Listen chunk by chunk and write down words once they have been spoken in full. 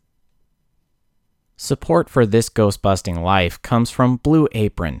Support for this Ghostbusting Life comes from Blue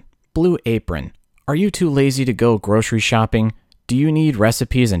Apron. Blue Apron. Are you too lazy to go grocery shopping? Do you need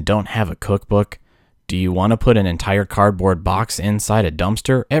recipes and don't have a cookbook? Do you want to put an entire cardboard box inside a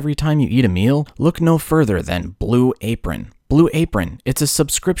dumpster every time you eat a meal? Look no further than Blue Apron. Blue Apron, it's a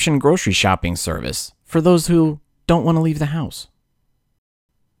subscription grocery shopping service for those who don't want to leave the house.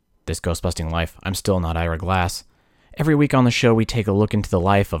 This Ghostbusting Life, I'm still not Ira Glass. Every week on the show, we take a look into the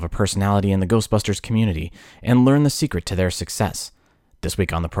life of a personality in the Ghostbusters community and learn the secret to their success. This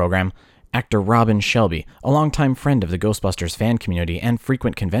week on the program, actor Robin Shelby, a longtime friend of the Ghostbusters fan community and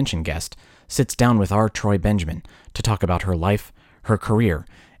frequent convention guest, sits down with R. Troy Benjamin to talk about her life, her career,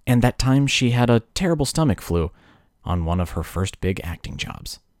 and that time she had a terrible stomach flu on one of her first big acting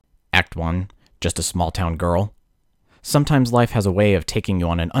jobs. Act 1, just a small-town girl. Sometimes life has a way of taking you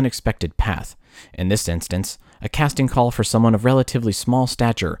on an unexpected path. In this instance, a casting call for someone of relatively small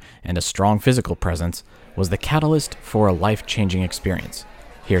stature and a strong physical presence was the catalyst for a life-changing experience.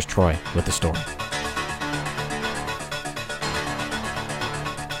 Here's Troy with the story.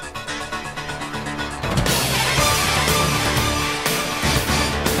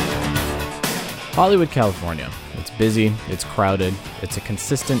 Hollywood, California. It's busy, it's crowded, it's a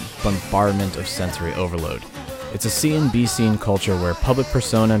consistent bombardment of sensory overload. It's a see and be seen culture where public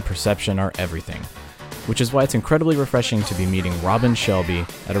persona and perception are everything, which is why it's incredibly refreshing to be meeting Robin Shelby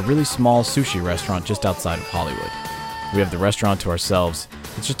at a really small sushi restaurant just outside of Hollywood. We have the restaurant to ourselves.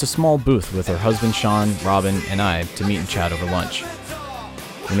 It's just a small booth with her husband Sean, Robin, and I to meet and chat over lunch.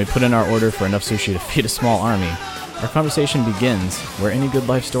 When we put in our order for enough sushi to feed a small army, our conversation begins where any good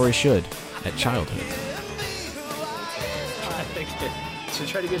life story should, at childhood. So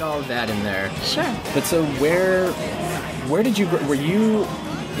try to get all of that in there. Sure. But so where did you, were you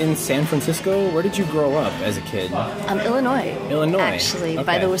in San Francisco? Where did you grow up as a kid? Illinois. Illinois. Actually, okay.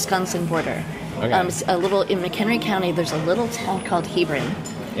 By the Wisconsin border. Okay. It's a little, in McHenry County, there's a little town called Hebron.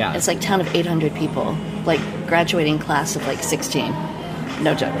 Yeah. It's like a town of 800 people, like graduating class of like 16.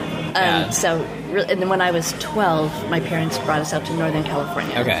 No joke. So, and then when I was 12, my parents brought us out to Northern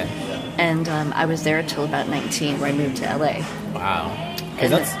California. Okay. And I was there till about 19, where I moved to LA. Wow.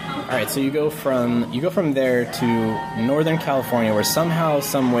 Because all right. So you go from there to Northern California, where somehow,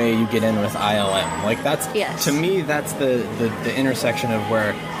 some way, you get in with ILM. Like that's to me, that's the intersection of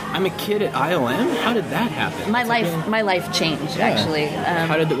where I'm a kid at ILM. How did that happen? My life changed actually.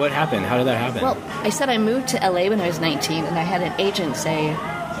 What happened? How did that happen? Well, I said I moved to LA when I was 19, and I had an agent say,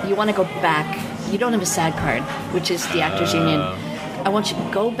 "You want to go back? You don't have a SAG card, which is the Actors Union. I want you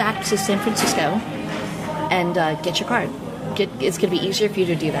to go back to San Francisco and get your card. It's going to be easier for you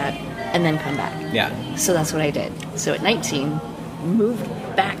to do that, and then come back." Yeah. So that's what I did. So at 19, moved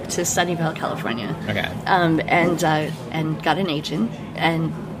back to Sunnyvale, California. Okay. And got an agent,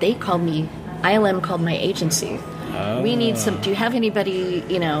 and they called me. ILM called my agency. Oh. We need some. Do you have anybody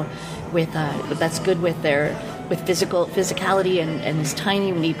with that's good with physicality and is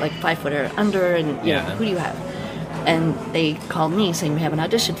tiny? We need like 5 foot or under, and you know, who do you have? And they called me saying, "We have an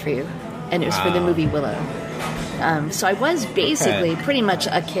audition for you," and it was for the movie Willow. So I was basically pretty much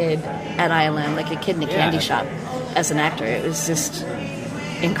a kid at ILM, like a kid in a candy shop as an actor. It was just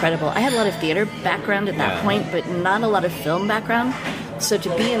incredible. I had a lot of theater background at that point, but not a lot of film background. So to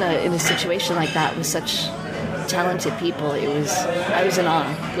be in a situation like that with such talented people, I was in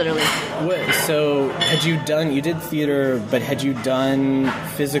awe, literally. So you did theater, but had you done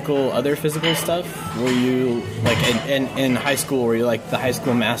other physical stuff? Were you like in high school, were you like the high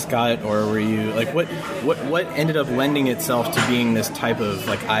school mascot, or were you like what ended up lending itself to being this type of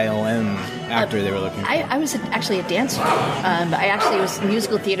like ILM actor they were looking for? I was actually a dancer. I actually was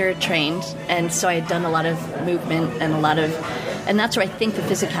musical theater trained, and so I had done a lot of movement and that's where I think the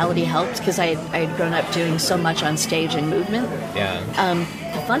physicality helped, because I had grown up doing so much on stage and movement. Yeah.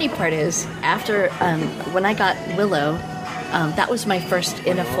 The funny part is, after when I got Willow, that was my first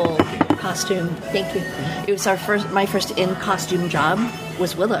in a full costume. Thank you. It was my first in costume job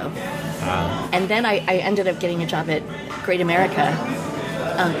was Willow. Wow. And then I ended up getting a job at Great America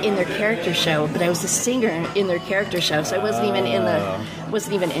in their character show, but I was a singer in their character show, so I wasn't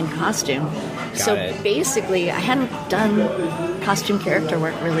even in costume. Basically, I hadn't done costume character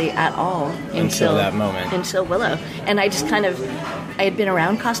work really at all until that moment, until Willow. And I just I had been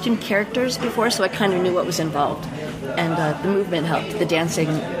around costume characters before, so I kind of knew what was involved. And the movement helped, the dancing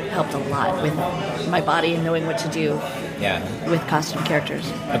helped a lot with my body and knowing what to do. Yeah. With costume characters.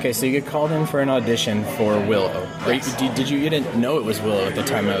 Okay, so you get called in for an audition for Willow. Yes. You didn't know it was Willow at the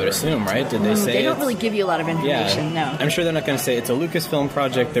time, I would assume, right? Did they say? They don't really give you a lot of information, no. I'm sure they're not going to say it's a Lucasfilm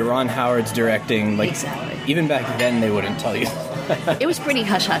project that Ron Howard's directing. Like, exactly. Even back then, they wouldn't tell you. It was pretty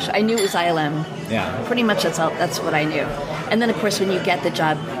hush-hush. I knew it was ILM. Yeah. Pretty much that's what I knew. And then, of course, when you get the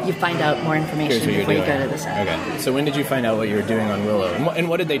job, you find out more information before you go to the set. Okay. So when did you find out what you were doing on Willow? And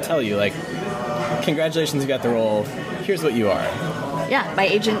what did they tell you? Like, congratulations, you got the role. Here's what you are. Yeah, my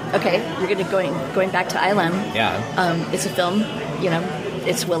agent, okay, you're going to going back to ILM. Yeah. It's a film,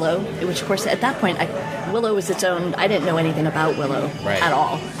 it's Willow, which, of course, at that point, Willow was its own. I didn't know anything about Willow at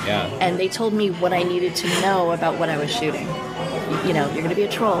all. Yeah. And they told me what I needed to know about what I was shooting. You're going to be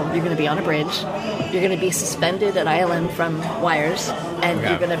a troll. You're going to be on a bridge. You're going to be suspended at ILM from wires. And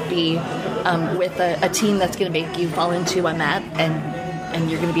you're going to be with a team that's going to make you fall into a mat. And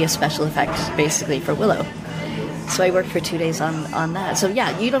you're going to be a special effect, basically, for Willow. So I worked for 2 days on that. So,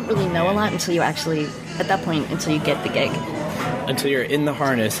 yeah, you don't really know a lot until you actually, at that point, until you get the gig. Until you're in the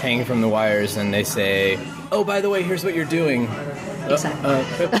harness, hanging from the wires, and they say, oh, by the way, here's what you're doing.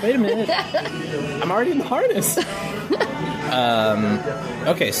 Exactly. Wait a minute. I'm already in the harness.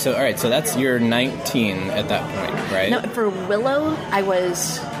 Okay, so, all right, so you're 19 at that point, right? No, for Willow, I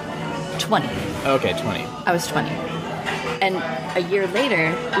was 20. Okay, 20. I was 20. And a year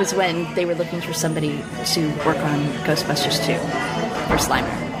later was when they were looking for somebody to work on Ghostbusters 2 for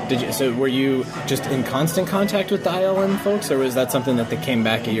Slimer. So were you just in constant contact with the ILM folks, or was that something that they came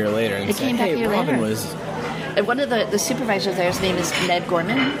back a year later and said, hey, Robin was... And one of the supervisors there, his name is Ned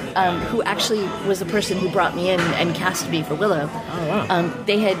Gorman, who actually was the person who brought me in and cast me for Willow. Oh, wow.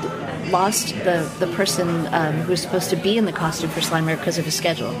 They had lost the person who was supposed to be in the costume for Slimer because of his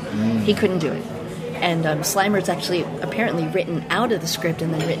schedule. He couldn't do it. And Slimer's actually apparently written out of the script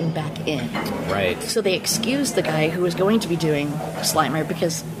and then written back in. Right. So they excused the guy who was going to be doing Slimer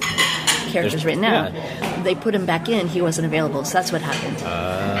because the character's written out. Yeah. They put him back in. He wasn't available. So that's what happened.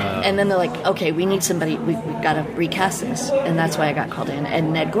 And then they're like, okay, we need somebody. We've got to recast this. And that's why I got called in.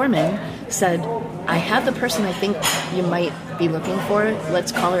 And Ned Gorman said, I have the person I think you might be looking for.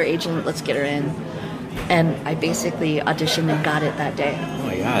 Let's call her agent. Let's get her in. And I basically auditioned and got it that day. Oh,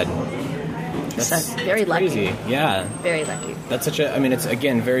 my God. That's very crazy. Lucky. Yeah. Very lucky. That's it's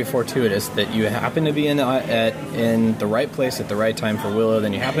again very fortuitous that you happen to be in the right place at the right time for Willow,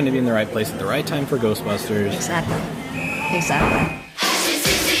 then you happen to be in the right place at the right time for Ghostbusters. Exactly.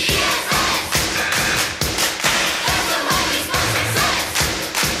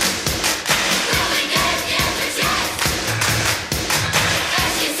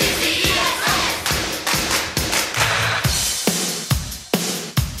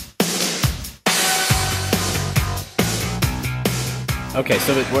 Okay,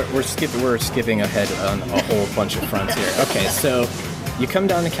 so we're skipping ahead on a whole bunch of fronts here. Okay, so you come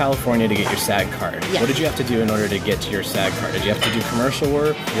down to California to get your SAG card. Yeah. What did you have to do in order to get to your SAG card? Did you have to do commercial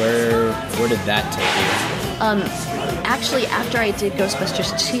work? Where did that take you? Actually, after I did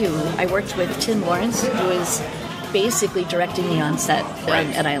Ghostbusters 2, I worked with Tim Lawrence, who was basically directing me on set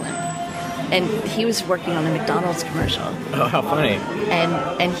at Island. And he was working on a McDonald's commercial. Oh, how funny.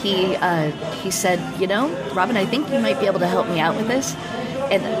 And he said, Robin, I think you might be able to help me out with this.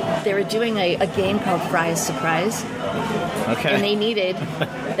 And they were doing a game called Fry's Surprise. Okay. And they needed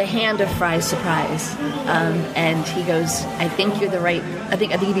the hand of Fry's Surprise. And he goes, I think you're the right, I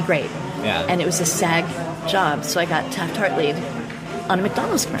think you'd be great. Yeah. And it was a SAG job, so I got Taft-Hartley on a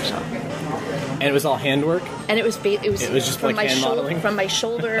McDonald's commercial. And it was all handwork? And it was just from like my hand modeling? From my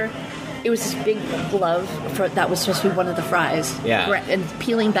shoulder. It was this big glove that was supposed to be one of the fries. Yeah. And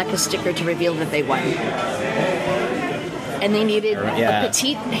peeling back a sticker to reveal that they won. And they needed a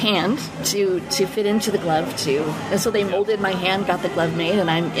petite hand to fit into the glove, too. And so they molded my hand, got the glove made, and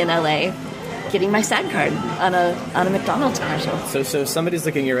I'm in L.A. getting my SAG card on a McDonald's commercial. So somebody's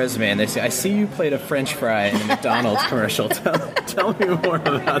looking at your resume and they say, I see you played a French fry in a McDonald's commercial. Tell me more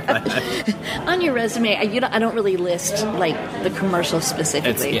about that. On your resume, I don't really list like the commercial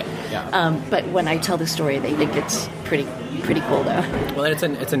specifically. But when I tell the story, they think it's pretty cool though. Well, it's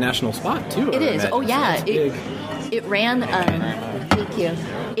a national spot too. It is. Oh yeah, it ran. Thank you.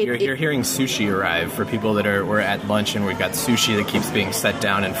 You're hearing sushi arrive for people that we're at lunch, and we've got sushi that keeps being set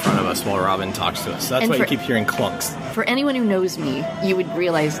down in front of us while Robin talks to us. So that's why you keep hearing clunks. For anyone who knows me, you would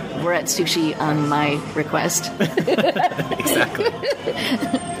realize we're at sushi on my request. Exactly.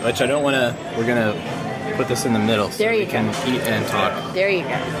 Which I don't want to. We're gonna put this in the middle so we can eat and talk. There you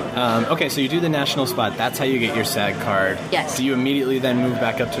go. Okay, so you do the national spot. That's how you get your SAG card. Yes. Do you immediately then move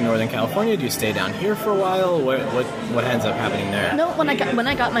back up to Northern California? Do you stay down here for a while? What ends up happening there? No, when I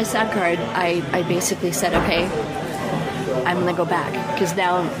got my SAG card, I basically said, okay, I'm going to go back. Because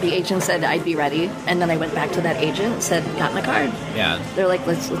now the agent said I'd be ready. And then I went back to that agent, said, got my card. Yeah. They're like,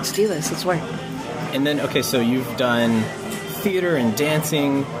 let's do this. Let's work. And then, okay, so you've done theater and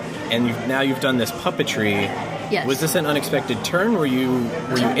dancing, and now you've done this puppetry. Yes. Was this an unexpected turn? Were you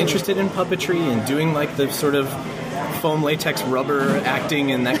interested in puppetry and doing like the sort of foam latex rubber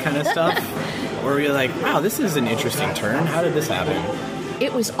acting and that kind of stuff? Or were you like, wow, this is an interesting turn? How did this happen?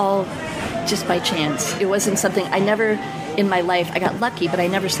 It was all just by chance. It wasn't something I never in my life. I got lucky, but I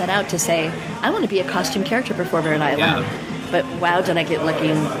never set out to say I want to be a costume character performer in ILM. Yeah. But wow, did I get lucky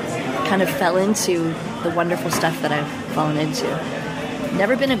and kind of fell into the wonderful stuff that I've fallen into.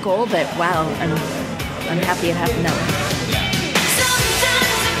 Never been a goal, but wow, I'm happy it happened that way.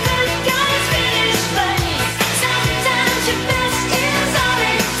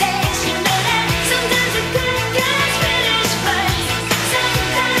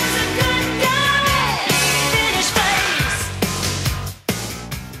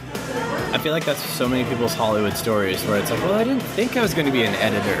 I feel like that's so many people's Hollywood stories where it's like, well, I didn't think I was going to be an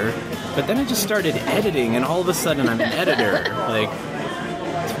editor, but then I just started editing and all of a sudden I'm an editor. Like,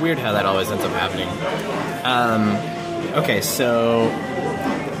 it's weird how that always ends up happening. Okay, so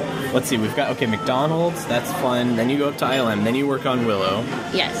let's see. We've got, McDonald's, that's fun. Then you go up to ILM, then you work on Willow.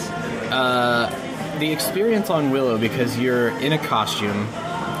 Yes. The experience on Willow, because you're in a costume,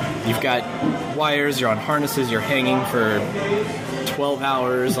 you've got wires, you're on harnesses, you're hanging for 12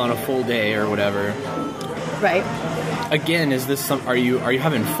 hours on a full day or whatever. Right. Again, is this are you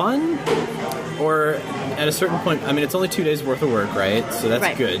having fun? Or at a certain point, I mean, it's only 2 days worth of work, right? So that's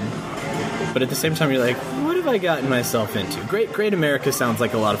right. Good. But at the same time, you're like, what have I gotten myself into? Great America sounds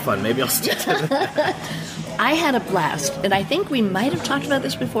like a lot of fun. Maybe I'll stick to that. I had a blast, and I think we might have talked about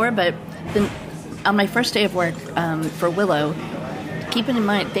this before, but on my first day of work for Willow, keeping in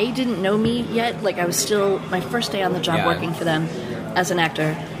mind, they didn't know me yet. Like, I was still my first day on the job working for them as an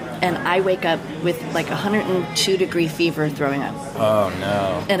actor, and I wake up with like 102-degree fever, throwing up. Oh,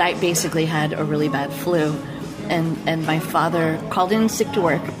 no. And I basically had a really bad flu. And my father called in sick to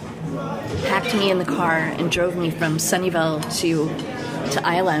work, packed me in the car, and drove me from Sunnyvale to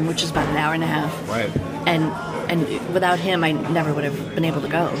ILM, which is about an hour and a half. Right. And without him, I never would have been able to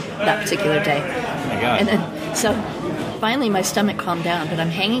go that particular day. Oh, my God. And then, so finally my stomach calmed down, but I'm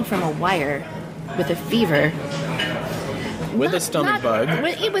hanging from a wire with a fever. With a stomach bug.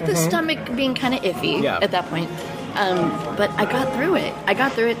 With the stomach being kind of iffy at that point. But I got through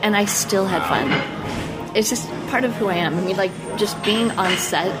it, and I still had fun. It's just part of who I am. I mean, like, just being on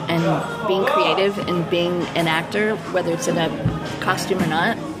set and being creative and being an actor, whether it's in a costume or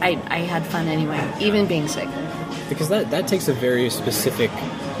not, I had fun anyway, even being sick. Because that takes a very specific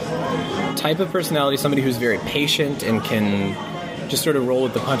type of personality, somebody who's very patient and can just sort of roll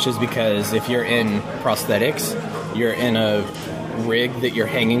with the punches, because if you're in prosthetics, you're in a rig that you're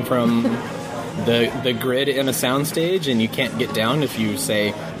hanging from the grid in a soundstage, and you can't get down if you,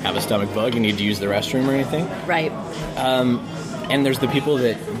 say, have a stomach bug, you need to use the restroom or anything. Right. And there's the people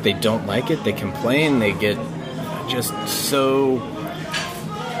that they don't like it, they complain, they get just so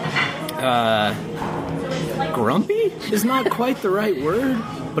grumpy is not quite the right word,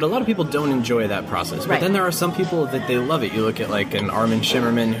 but a lot of people don't enjoy that process. But then there are some people that they love it. You look at like an Armin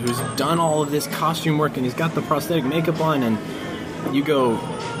Shimmerman who's done all of this costume work and he's got the prosthetic makeup on, and you go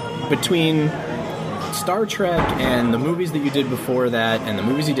between Star Trek and the movies that you did before that and the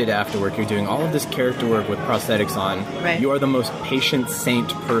movies you did afterward, you're doing all of this character work with prosthetics on. Right. You are the most patient saint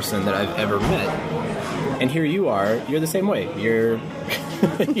person that I've ever met. And here you are, you're the same way. You've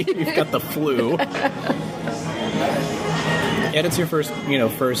got the flu. And it's your first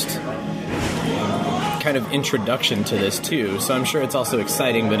kind of introduction to this too. So I'm sure it's also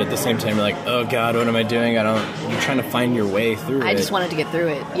exciting, but at the same time you're like, oh God, what am I doing? You're trying to find your way through it. I just wanted to get through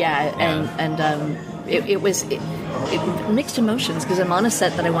it. It was mixed emotions, because I'm on a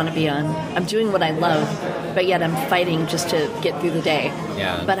set that I want to be on. I'm doing what I love, but yet I'm fighting just to get through the day.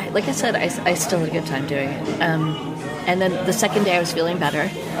 Yeah. But like I said, I still had a good time doing it. And then the second day I was feeling better,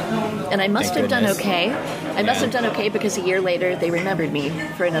 and I must have done okay. I must have done okay, because a year later they remembered me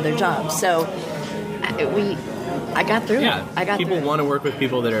for another job. So I got through it. I got people through it. want to work with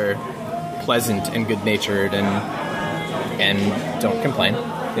people that are pleasant and good-natured and don't complain.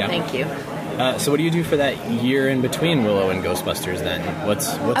 Yeah. Thank you. So what do you do for that year in between Willow and Ghostbusters then? What's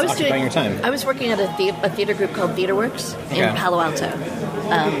occupying your time? I was working at a theater group called TheaterWorks in Palo Alto.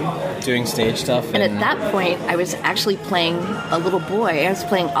 Doing stage stuff? And at that point, I was actually playing a little boy. I was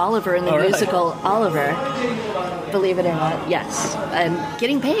playing Oliver in the musical Oliver. Believe it or not, yes. And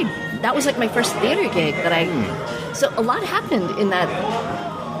getting paid. That was like my first theater gig that I... So a lot happened in that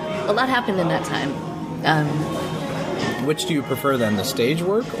time. Which do you prefer then, the stage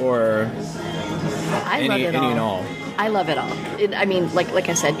work or I love it all. Any and all? I love it all. I mean, like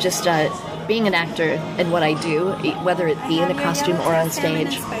I said, just being an actor and what I do, whether it be in a costume or on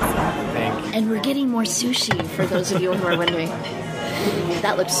stage. Thank you. And we're getting more sushi, for those of you who are wondering.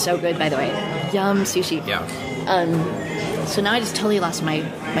 That looks so good, by the way. Yum, sushi. Yeah. So now I just totally lost my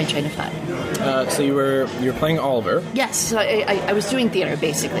train of thought. So you were playing Oliver. Yes, so I was doing theater,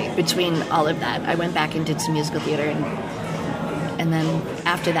 basically, between all of that. I went back and did some musical theater, and then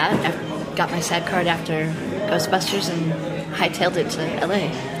after that, I got my SAG card after Ghostbusters and hightailed it to LA.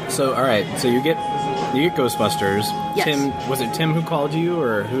 So, all right, so you get Ghostbusters. Yes. Tim, was it Tim who called you,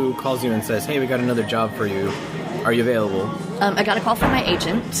 or who calls you and says, hey, we got another job for you. Are you available? I got a call from my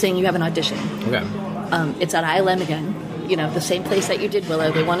agent saying you have an audition. Okay. It's at ILM again. You know, the same place that you did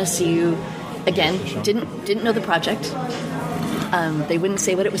Willow. They want to see you again. Didn't know the project. They wouldn't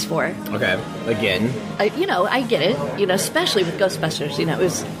say what it was for. Okay. Again. I get it. You know, especially with Ghostbusters. You know, it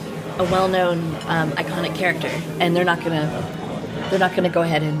was a well-known, iconic character, and they're not gonna go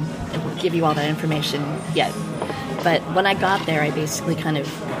ahead and give you all that information yet. But when I got there, I basically kind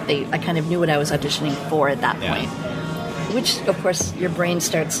of knew what I was auditioning for at that point. Which, of course, your brain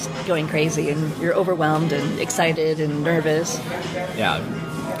starts going crazy, and you're overwhelmed and excited and nervous. Yeah,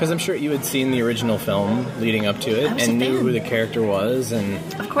 because I'm sure you had seen the original film leading up to it and knew who the character was. And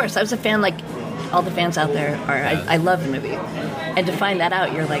of course, I was a fan like all the fans out there are. Yeah. I love the movie. And to find that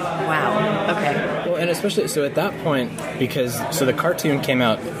out, you're like, wow, okay. Well, and especially, so at that point, so the cartoon came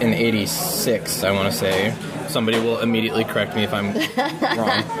out in 86, I want to say. Somebody will immediately correct me if I'm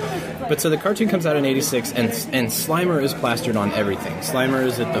wrong. But so the cartoon comes out in 86, and Slimer is plastered on everything. Slimer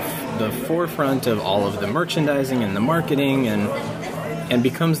is at the forefront of all of the merchandising and the marketing, and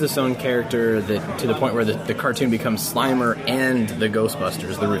becomes this own character that to the point where the cartoon becomes Slimer and the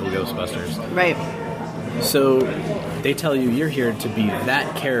Ghostbusters, the real Ghostbusters. Right. So they tell you you're here to be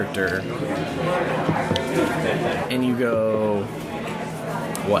that character, and you go,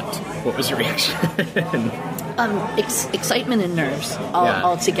 what? What was your reaction? Excitement and nerves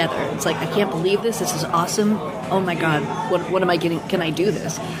all together. It's like, I can't believe this. This is awesome. Oh my God, what am I getting? Can I do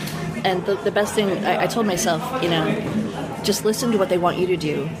this? And the best thing, I told myself, just listen to what they want you to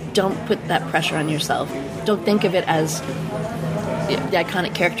do. Don't put that pressure on yourself. Don't think of it as the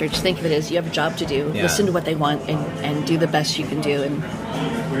iconic character. Just think of it as you have a job to do. Yeah. Listen to what they want and do the best you can do.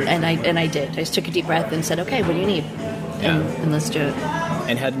 And I did. I just took a deep breath and said, okay, what do you need? And let's do it.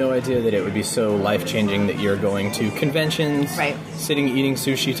 And had no idea that it would be so life-changing that you're going to conventions, right, sitting eating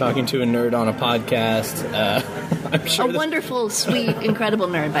sushi, talking to a nerd on a podcast. I'm sure a wonderful, sweet, incredible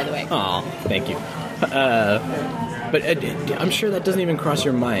nerd, by the way. Oh, thank you. But I'm sure that doesn't even cross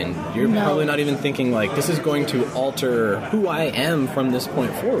your mind. You're probably not even thinking, like, this is going to alter who I am from this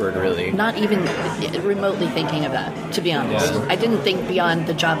point forward, really. Not even remotely thinking of that, to be honest. Yeah. I didn't think beyond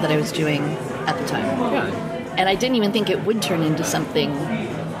the job that I was doing at the time. Yeah. And I didn't even think it would turn into something,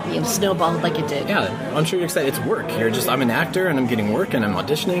 snowballed like it did. Yeah, I'm sure you're excited. It's work. I'm an actor, and I'm getting work, and I'm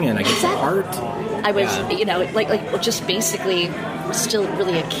auditioning, and I get the part. I was, just basically still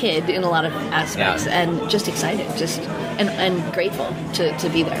really a kid in a lot of aspects, and just excited, and grateful to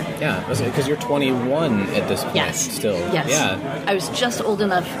be there. Yeah, because you're 21 at this point. Yes. Still. Yes. Yeah. I was just old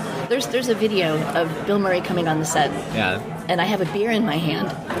enough. There's a video of Bill Murray coming on the set. Yeah. And I have a beer in my hand.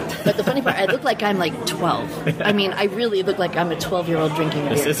 But the funny part, I look like I'm like 12. I mean, I really look like I'm a 12-year-old drinking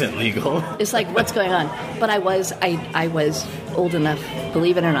a beer. This isn't legal. It's like, what's going on? But I was old enough,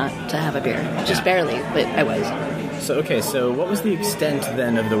 believe it or not, to have a beer. Just barely, but I was. So what was the extent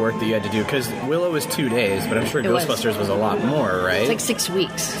then of the work that you had to do? Because Willow was 2 days, but I'm sure Ghostbusters was a lot more, right? It's like 6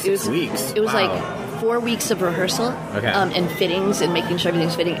 weeks. 6 weeks? It was like 4 weeks of rehearsal, and fittings and making sure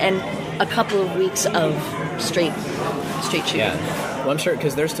everything's fitting, and a couple of weeks of straight shooting. Yeah. Well, I'm sure,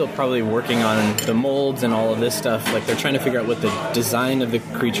 because they're still probably working on the molds and all of this stuff. Like, they're trying to figure out what the design of the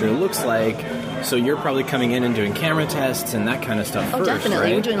creature looks like. So you're probably coming in and doing camera tests and that kind of stuff first, definitely.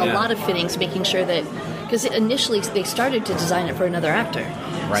 Right? We're doing a lot of fittings, making sure that... Because initially, they started to design it for another actor.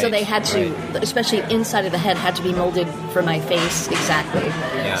 Right, so they had to, especially inside of the head, had to be molded for my face exactly.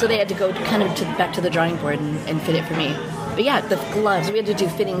 Yeah. So they had to go back to the drawing board and fit it for me. But yeah, the gloves, we had to do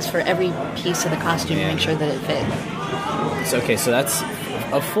fittings for every piece of the costume to make sure that it fit. So that's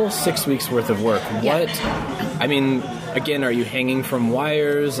a full 6 weeks worth of work. Yeah. I mean, again, are you hanging from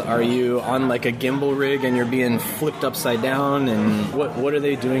wires? Are you on like a gimbal rig and you're being flipped upside down? And what are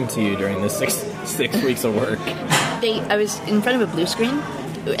they doing to you during this six weeks of work? I was in front of a blue screen.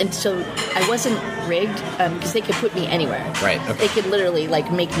 And so I wasn't rigged because they could put me anywhere. Right. Okay. They could literally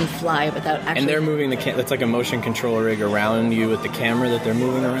make me fly without actually. And they're moving that's like a motion control rig around you with the camera that they're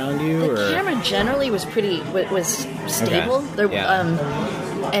moving around you. The camera generally was stable. Okay.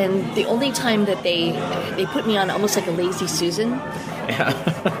 And the only time that they put me on almost like a lazy Susan. Yeah.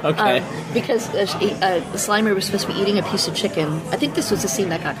 Okay. Because Slimer was supposed to be eating a piece of chicken. I think this was the scene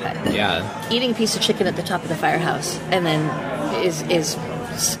that got cut. Yeah. Eating a piece of chicken at the top of the firehouse, and then is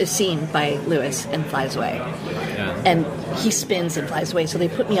seen by Lewis and flies away. Yeah. And he spins and flies away. So they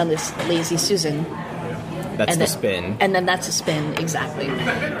put me on this lazy Susan. That's the spin. And then that's a spin, exactly.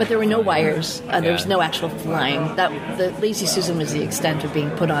 But there were no wires. There was no actual flying. The lazy Susan was the extent of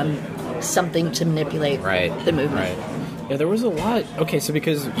being put on something to manipulate the movement. Right. Yeah, there was a lot. Okay, so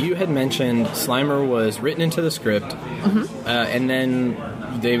because you had mentioned Slimer was written into the script, and then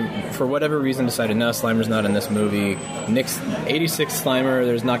they, for whatever reason, decided, no, Slimer's not in this movie. Nick's 86 Slimer,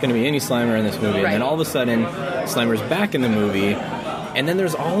 there's not going to be any Slimer in this movie. Right. And then all of a sudden, Slimer's back in the movie. And then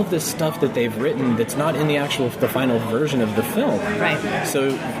there's all of this stuff that they've written that's not in the final version of the film. Right.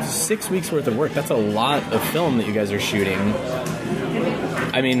 So 6 weeks worth of work, that's a lot of film that you guys are shooting.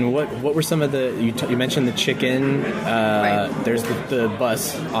 I mean, what were some of the... You mentioned the chicken. There's the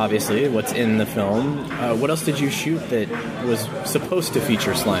bus, obviously, what's in the film. What else did you shoot that was supposed to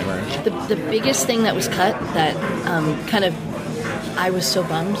feature Slimer? The biggest thing that was cut that kind of... I was so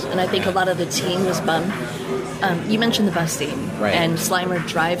bummed, and I think a lot of the team was bummed. You mentioned the bus scene, and Slimer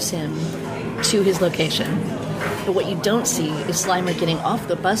drives him to his location. But what you don't see is Slimer getting off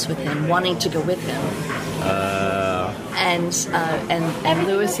the bus with him, wanting to go with him. And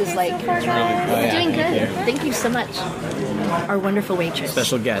Lewis is like, doing good. Thank you so much. Our wonderful waitress.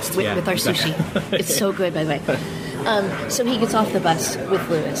 Special guest, with our sushi. It's so good, by the way. So he gets off the bus with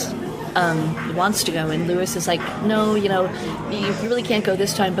Lewis. Wants to go, and Lewis is like, no, you really can't go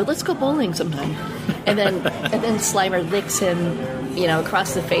this time, but let's go bowling sometime. And then Slimer licks him,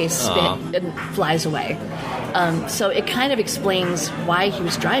 across the face and flies away. So it kind of explains why he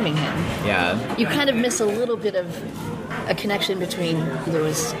was driving him. Yeah. You kind of miss a little bit of a connection between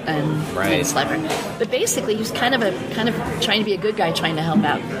Lewis and Slimer. But basically, he was kind of trying to be a good guy, trying to help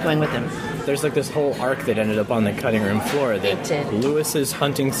out, going with him. There's like this whole arc that ended up on the cutting room floor that Lewis is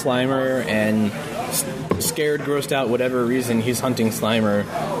hunting Slimer and scared, grossed out, whatever reason, he's hunting Slimer.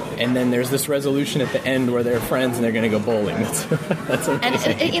 And then there's this resolution at the end where they're friends and they're going to go bowling. That's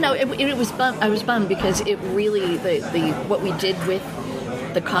amazing. And it was I was bummed because it really the what we did with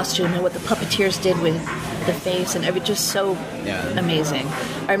the costume and what the puppeteers did with the face and everything, just so amazing.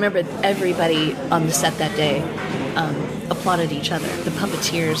 I remember everybody on the set that day applauded each other. The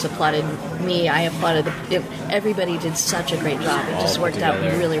puppeteers applauded me. I applauded everybody did such a great job. It just worked out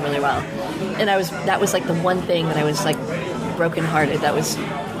really, really well. And that was like the one thing that I was like brokenhearted that was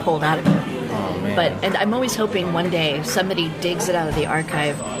pulled out of it. Oh, man. And I'm always hoping one day somebody digs it out of the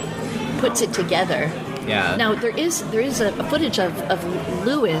archive, puts it together. Yeah. Now there is a footage of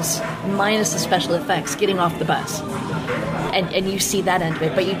Lewis minus the special effects getting off the bus. And you see that end of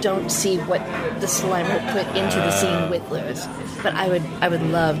it, but you don't see what the Slimer put into the scene with Lewis. But I would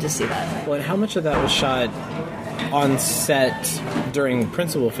love to see that. Well, and how much of that was shot on set during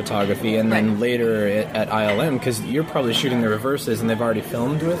principal photography and then later at ILM? Because you're probably shooting the reverses and they've already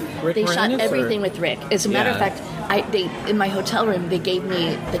filmed with Rick They Moranis, shot everything with Rick. As a matter of fact, in my hotel room, they gave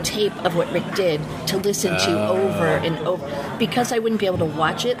me the tape of what Rick did to listen to over and over. Because I wouldn't be able to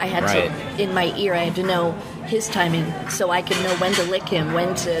watch it, I had to, in my ear, I had to know his timing so I could know when to lick him,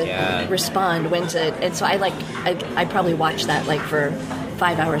 when to respond, and so I probably watched that like for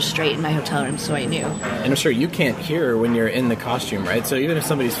 5 hours straight in my hotel room, so I knew. And I'm sure you can't hear when you're in the costume, right? So even if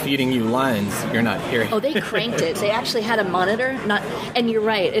somebody's feeding you lines, you're not hearing. Oh, they cranked it. They actually had a monitor, and you're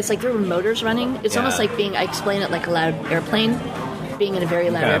right. It's like there were motors running. It's almost like I explain it like a loud airplane. Being in a very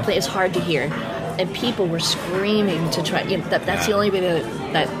loud airplane, it's hard to hear. And people were screaming to try. That's the only way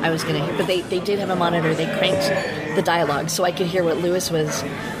that I was going to hear. But they did have a monitor. They cranked the dialogue so I could hear what Lewis was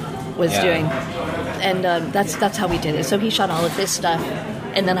doing. And that's how we did it. So he shot all of his stuff,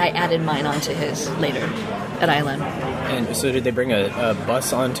 and then I added mine onto his later at ILM. And so did they bring a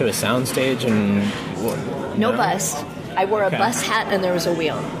bus onto a soundstage? And no bus. I wore a bus hat, and there was a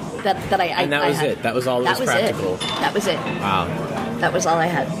wheel. That was it. That was all that was practical. That was it. Wow. That was all I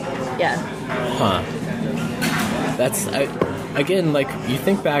had. Yeah. Huh. That's again, like you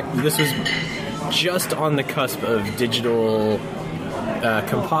think back. This was just on the cusp of digital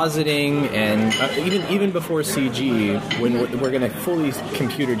compositing, and even before CG, when we're going to fully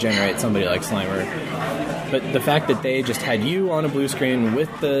computer generate somebody like Slimer. But the fact that they just had you on a blue screen with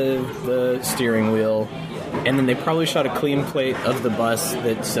the steering wheel, and then they probably shot a clean plate of the bus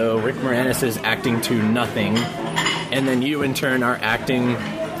so Rick Moranis is acting to nothing, and then you in turn are acting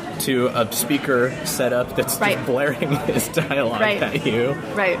to a speaker setup that's just blaring his dialogue at you.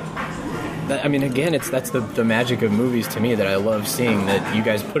 Right. I mean, again, that's the magic of movies to me that I love seeing, that you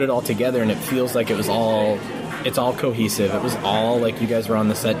guys put it all together and it feels like it's all cohesive. It was all like you guys were on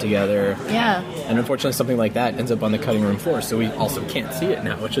the set together. Yeah. And unfortunately, something like that ends up on the cutting room floor, so we also can't see it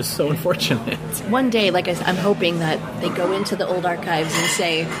now, which is so unfortunate. One day, like I'm hoping that they go into the old archives and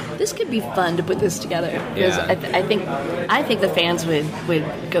say, this could be fun to put this together. Because I think the fans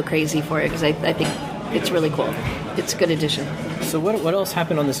would go crazy for it, because I think it's really cool. It's a good addition. So what else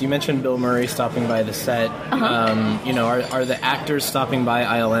happened on this? You mentioned Bill Murray stopping by the set. Uh-huh. Are the actors stopping by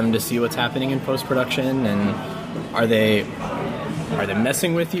ILM to see what's happening in post-production? And are they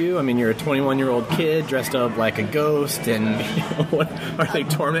messing with you? I mean, you're a 21-year-old kid dressed up like a ghost, and what are they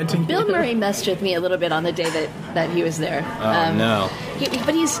tormenting you? Bill Murray messed with me a little bit on the day that he was there. Oh, no.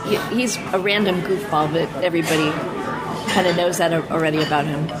 But he's a random goofball, but everybody kind of knows that already about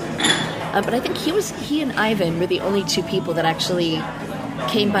him. But I think he and Ivan were the only two people that actually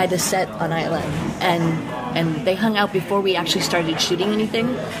came by the set on ILM, and they hung out before we actually started shooting anything,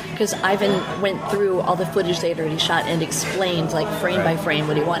 because Ivan went through all the footage they'd already shot and explained, like, frame by frame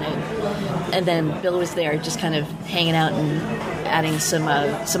what he wanted, and then Bill was there just kind of hanging out and adding some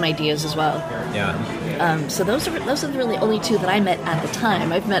ideas as well. Yeah. So those are the really only two that I met at the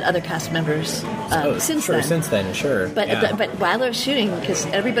time. I've met other cast members since then. Since then, sure. But while I was shooting, because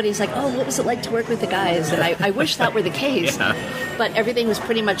everybody's like, oh, what was it like to work with the guys? And I wish that were the case. Yeah. But everything was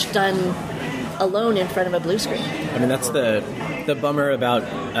pretty much done alone in front of a blue screen. I mean, that's the bummer about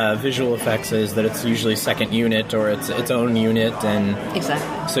visual effects, is that it's usually second unit or its own unit, and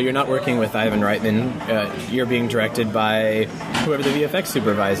exactly. So you're not working with Ivan Reitman. You're being directed by whoever the VFX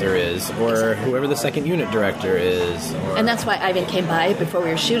supervisor is, or whoever the second unit director is. And that's why Ivan came by before we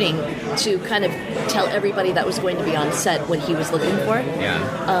were shooting, to kind of tell everybody that was going to be on set what he was looking for.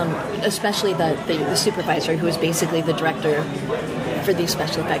 Yeah. Especially the supervisor, who was basically the director for these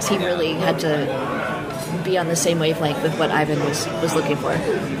special effects. He really had to be on the same wavelength with what Ivan was looking for.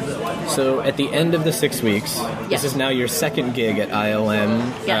 So at the end of the 6 weeks, Yes. This is now your second gig at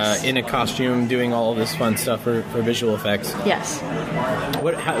ILM, Yes. in a costume, doing all of this fun stuff for visual effects. Yes.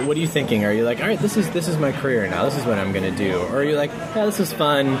 What are you thinking? Are you like, all right, this is my career now, this is what I'm going to do? Or are you like, yeah, this is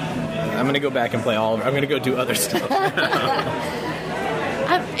fun, I'm going to go back and I'm going to go do other stuff?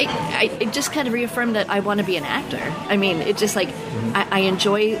 It just kind of reaffirmed that I want to be an actor. I mean, it just like I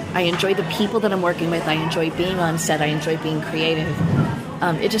enjoy the people that I'm working with. I enjoy being on set. I enjoy being creative.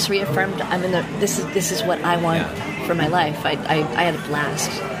 It just reaffirmed this is what I want for my life. I had a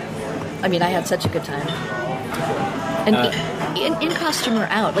blast. I mean, I had such a good time. And in costume or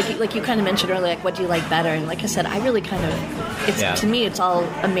out, like you kind of mentioned earlier, like, what do you like better? And like I said, I really kind of to me, it's all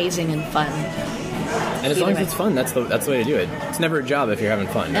amazing and fun. And as long as it's fun, that's the way to do it. It's never a job if you're having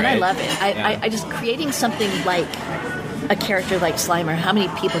fun, and right? I love it. I just creating something like a character like Slimer. How many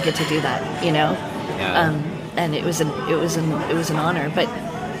people get to do that? You know, and it was an honor. But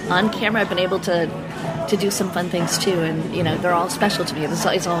on camera, I've been able to do some fun things too, and you know, they're all special to me. It's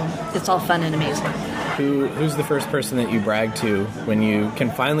all fun and amazing. Who's the first person that you brag to when you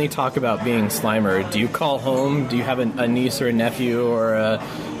can finally talk about being Slimer? Do you call home? Do you have a niece or a nephew or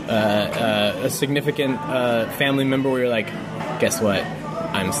a significant family member where you're like, guess what?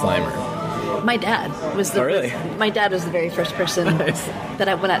 I'm Slimer. My dad was the. Oh, really? My dad was the very first person Nice. that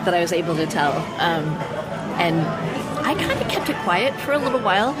I was able to tell, and I kind of kept it quiet for a little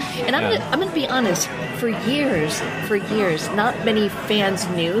while. And I'm gonna be honest. For years, not many fans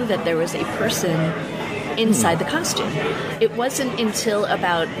knew that there was a person inside the costume. It wasn't until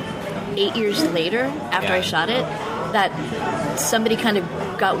about 8 years later, after I shot it, that somebody kind of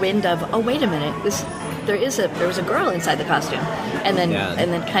got wind of, oh, wait a minute, there was a girl inside the costume, and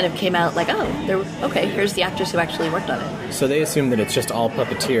then kind of came out like, oh, here's the actors who actually worked on it. So they assume that it's just all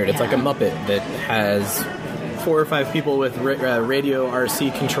puppeteered. It's like a Muppet that has 4 or 5 people with radio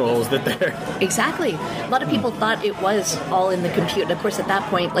RC controls that they're... Exactly. A lot of people thought it was all in the computer. And of course, at that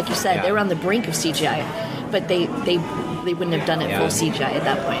point, like you said, they were on the brink of CGI, but they wouldn't have done it full CGI at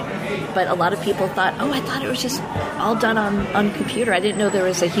that point. But a lot of people thought, oh, I thought it was just all done on computer. I didn't know there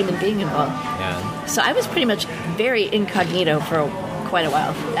was a human being involved. Yeah. So I was pretty much very incognito for quite a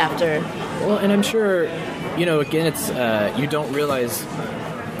while after. Well, and I'm sure, again, it's you don't realize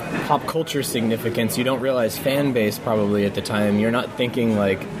pop culture significance. You don't realize fan base probably at the time. You're not thinking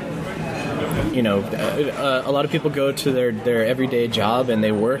like, a lot of people go to their everyday job and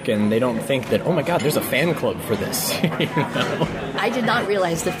they work and they don't think that, oh my God, there's a fan club for this. I did not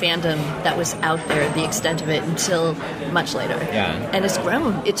realize the fandom that was out there, the extent of it, until much later. Yeah. And it's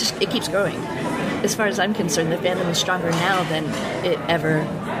grown. It keeps growing. As far as I'm concerned, the fandom is stronger now than it ever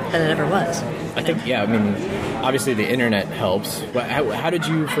that it ever was. I think, I mean, obviously the internet helps. How did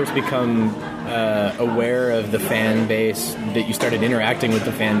you first become aware of the fan base, that you started interacting with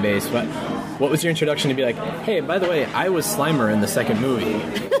the fan base? What was your introduction to be like, hey, by the way, I was Slimer in the second movie?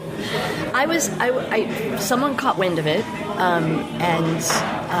 Someone caught wind of it, and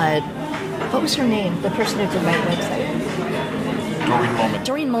what was her name? The person who did my website?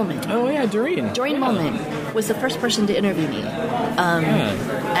 Doreen Mulman. Oh, yeah, Doreen. Doreen Mulman was the first person to interview me.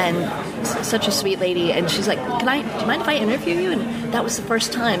 And such a sweet lady. And she's like, do you mind if I interview you? And that was the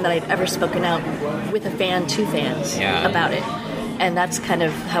first time that I'd ever spoken out with a fan to fans about it. And that's kind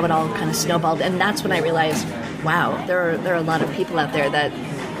of how it all kind of snowballed. And that's when I realized, wow, there are a lot of people out there that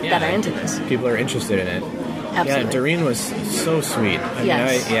are into this. People are interested in it. Absolutely. Yeah, Doreen was so sweet.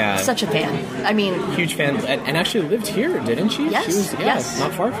 Such a fan. I mean, huge fan, and actually lived here, didn't she? Yes. She was, yes.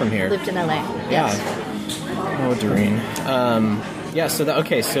 Not far from here. Lived in LA. Yes. Yeah. Oh, Doreen.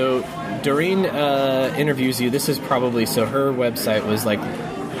 So Doreen interviews you. This is probably, so her website was like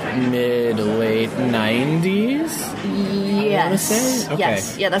mid-late 90s? Yes. Okay.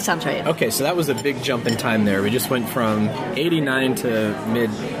 Yes. Yeah, that sounds right. Okay, so that was a big jump in time there. We just went from 89 to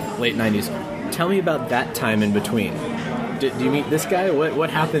mid-late 90s. Tell me about that time in between. Do you meet this guy? What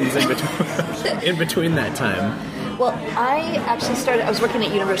happens in between, in between that time? Well, I was working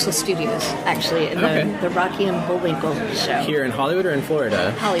at Universal Studios, actually, in the Rocky and Bullwinkle show. Here in Hollywood or in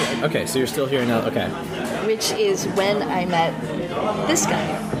Florida? Hollywood. Okay, so you're still here now, okay. Which is when I met this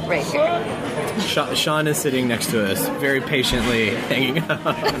guy, right here. Sean is sitting next to us, very patiently hanging out.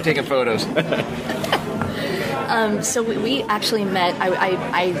 I'm taking photos. So we actually met.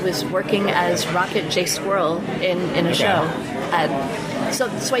 I was working as Rocket J. Squirrel in a show.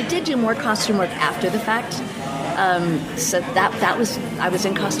 So I did do more costume work after the fact. So that was, I was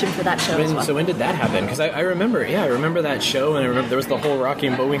in costume for that show as well. So when did that happen? Because I remember that show, and I remember there was the whole Rocky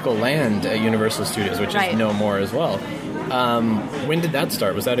and Bullwinkle land at Universal Studios, which is no more as well. When did that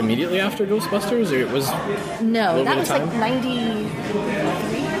start? Was that immediately after Ghostbusters, or it was? No, that was like 93.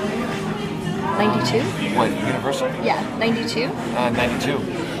 92? What, Universal? Yeah, 92. 92.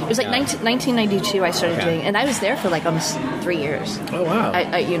 It was like 1992 I started doing, and I was there for like almost 3 years. Oh, wow.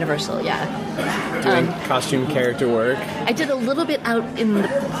 At Universal, yeah. Doing costume character work? I did a little bit out in the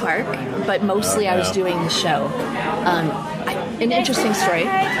park, but mostly I was doing the show. An interesting story.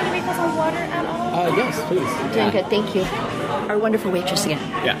 Can we put some water at all? Yes, please. Doing good, thank you. Our wonderful waitress again.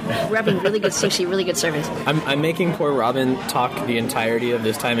 Yeah. We're having really good sushi, really good service. I'm making poor Robin talk the entirety of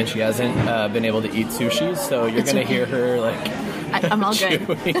this time, and she hasn't been able to eat sushi, so you're going to hear her, like, I'm all good.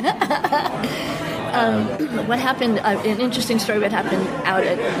 What happened, an interesting story what happened out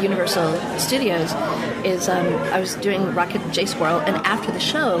at Universal Studios is I was doing Rocket J. Squirrel, and after the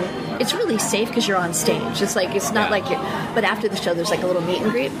show, it's really safe because you're on stage. It's like, it's not like it, but after the show, there's like a little meet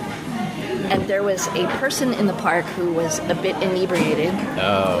and greet. And there was a person in the park who was a bit inebriated.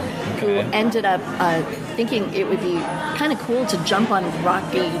 Oh, okay. Who ended up thinking it would be kind of cool to jump on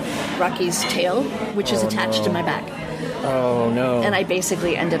Rocky's tail, which is attached to my back. Oh, no. And I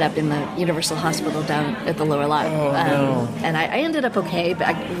basically ended up in the Universal Hospital down at the lower lot. Oh, no. And I ended up okay, but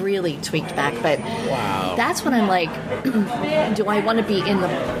I really tweaked back. But wow. That's when I'm like, do I want to be in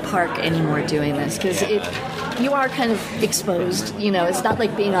the park anymore doing this? Because you are kind of exposed. You know, it's not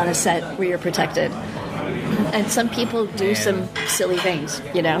like being on a set where you're protected. And some people do some silly things,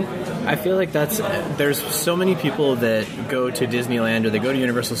 you know? I feel like there's so many people that go to Disneyland or they go to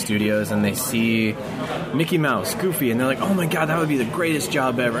Universal Studios and they see Mickey Mouse, Goofy, and they're like, oh my god, that would be the greatest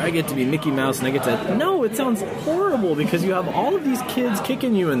job ever. I get to be Mickey Mouse and I get to... No, it sounds horrible because you have all of these kids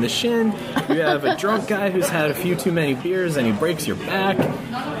kicking you in the shin. You have a drunk guy who's had a few too many beers and he breaks your back.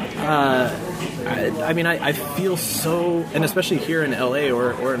 I feel so... And especially here in LA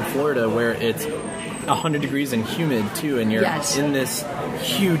or in Florida where it's 100 degrees and humid too, and you're in this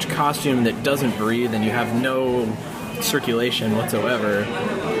huge costume that doesn't breathe and you have no circulation whatsoever.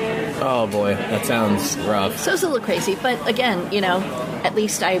 Oh boy, that sounds rough. So it's a little crazy, but again, you know, at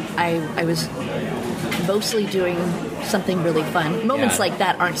least I was mostly doing something really fun. Moments like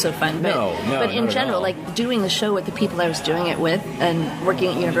that aren't so fun, but in general, like doing the show with the people I was doing it with and working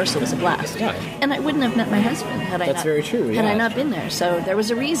at Universal was a blast. Yeah. And I wouldn't have met my husband had That's very true. Had I not been there. So there was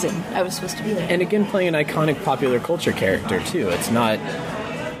a reason I was supposed to be there. And again, playing an iconic popular culture character too. It's not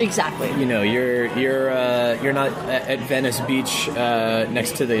exactly. You know, you're not at Venice Beach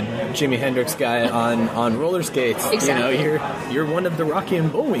next to the Jimi Hendrix guy on roller skates. Exactly. You know, you're one of the Rocky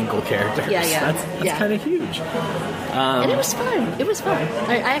and Bullwinkle characters. Yeah. That's kind of huge. And it was fun. It was fun.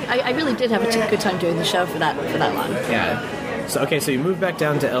 I really did have a good time doing the show for that long. Yeah. So you moved back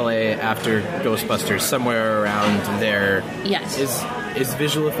down to LA after Ghostbusters, somewhere around there. Yes. is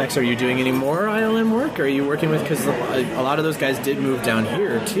visual effects, are you doing any more ILM work? Are you working with, because a lot of those guys did move down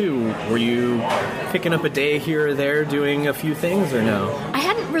here too. Were you picking up a day here or there doing a few things, or no? I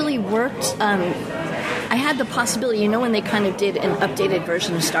hadn't really worked. I had the possibility, when they kind of did an updated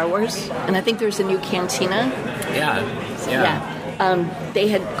version of Star Wars, and I think there's a new cantina. Yeah. They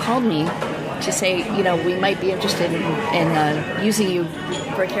had called me to say, we might be interested in using you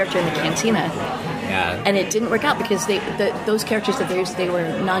for a character in the cantina. Yeah. And it didn't work out because those characters that they used, they were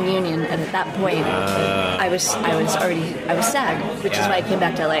non-union, and at that point, I was SAG, which is why I came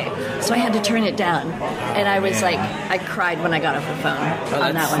back to LA. So I had to turn it down, and I was I cried when I got off the phone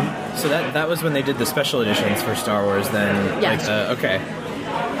on that one. So that was when they did the special editions for Star Wars. Then, yes. Okay.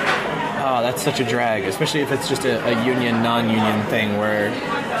 Oh, that's such a drag, especially if it's just a union, non-union thing where.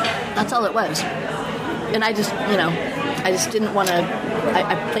 That's all it was, and I just didn't want to.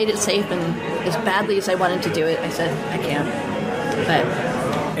 I played it safe, and as badly as I wanted to do it, I said, I can't. But.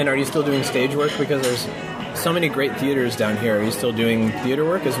 And are you still doing stage work? Because there's so many great theaters down here. Are you still doing theater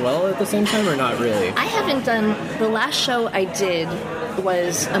work as well at the same time, or not really? I haven't done... The last show I did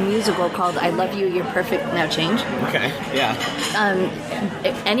was a musical called I Love You, You're Perfect, Now Change. Okay, yeah.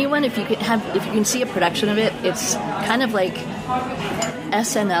 Anyone, if you can see a production of it, it's kind of like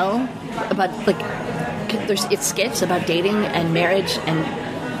SNL, about it's skits about dating and marriage and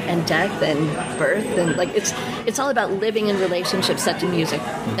death and birth, and it's all about living in relationships set to music,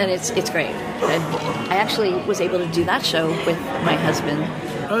 and it's great. And I actually was able to do that show with my husband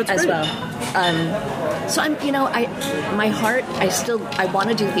as great. Well. So I'm, my heart, I want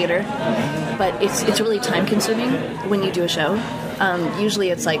to do theater, but it's really time consuming when you do a show. Usually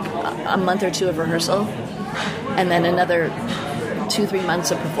it's like a month or two of rehearsal, and then another 2-3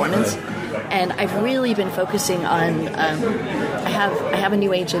 months of performance. And I've really been focusing on. I have a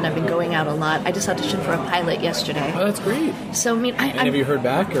new agent. I've been going out a lot. I just auditioned for a pilot yesterday. Oh, that's great. So and have you heard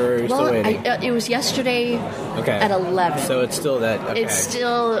back, or are you still waiting? It was yesterday. At 11. So it's still that. Okay. It's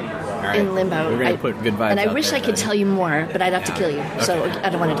still in limbo. We're gonna put good vibes. And I out wish there, I could tell you more, but I'd have to kill you. Okay. So I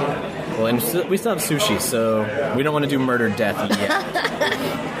don't want to do it. Well, and we still have sushi, so we don't want to do murder death yet.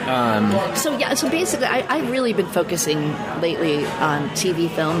 So basically, I've really been focusing lately on TV,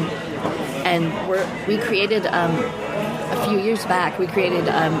 film. And we created, a few years back, we created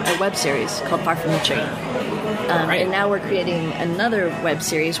a web series called Far From the Tree. Right. And now we're creating another web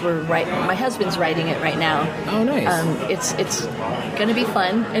series. My husband's writing it right now. Oh, nice. It's going to be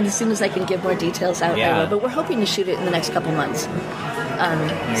fun, and as soon as I can give more details out, I will. But we're hoping to shoot it in the next couple months.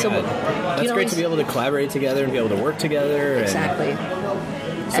 That's great to be able to collaborate together and be able to work together. Exactly.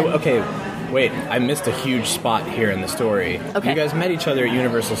 Okay. Wait, I missed a huge spot here in the story. Okay. You guys met each other at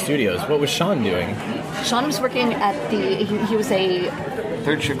Universal Studios. What was Sean doing? Sean was working at he was a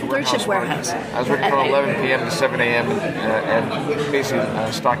third shift warehouse. I was working from 11 p.m. to 7 a.m. and basically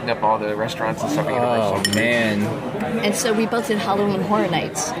stocking up all the restaurants and stuff at Universal. Oh, man. And so we both did Halloween Horror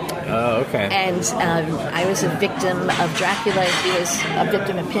Nights. Oh, okay. And I was a victim of Dracula. He was a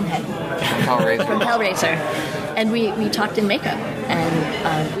victim of Pinhead. From Hellraiser. And we talked in makeup.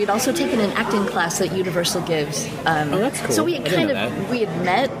 And we'd also taken an acting class that Universal gives. That's cool. So we had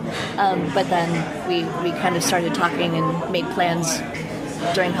met, but then we kind of started talking and made plans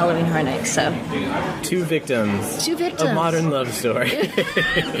during Halloween Horror Nights. So Two victims. A modern love story.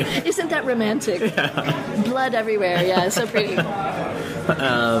 Isn't that romantic? Yeah. Blood everywhere. Yeah, so pretty.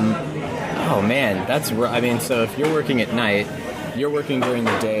 Oh man, so if you're working at night, you're working during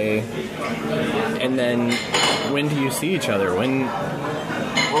the day, and then when do you see each other?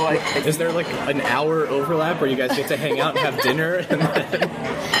 Is there like an hour overlap where you guys get to hang out and have dinner? And then...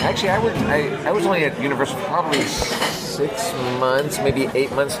 Actually, I was only at Universal probably 6 months, maybe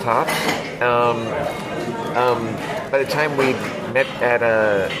 8 months tops. By the time we met at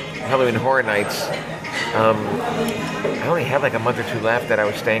Halloween Horror Nights, I only had like a month or two left that I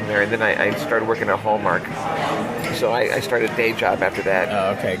was staying there, and then I started working at Hallmark. So I started a day job after that.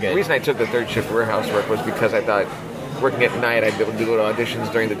 Oh, okay, good. The reason I took the third shift warehouse work was because I thought working at night I'd be able to go to auditions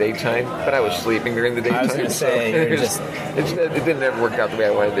during the daytime, but I was sleeping during the daytime. I was going to say, it didn't ever work out the way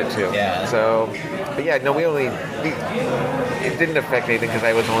I wanted it to. Yeah. So, but yeah, no, it didn't affect anything because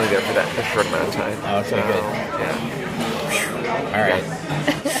I was only there for a short amount of time. Okay, so, good. Yeah. All right.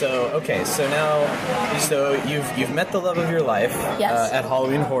 So you've met the love of your life at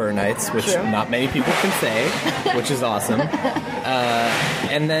Halloween Horror Nights, which not many people can say, which is awesome.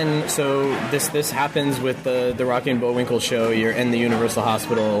 And then so this happens with the Rocky and Bullwinkle show. You're in the Universal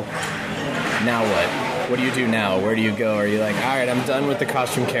Hospital. Now what? What do you do now? Where do you go? Are you like, all right, I'm done with the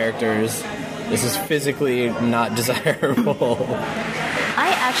costume characters. This is physically not desirable.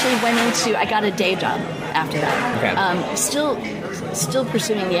 I actually I got a day job after that. Okay. Still still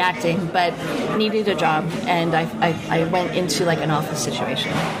pursuing the acting, but needed a job, and I went into like an office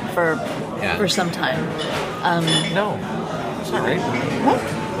situation for some time. No, that's not right.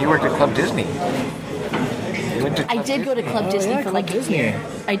 What? You worked at Club Disney. I did go to Club Disney for like a year.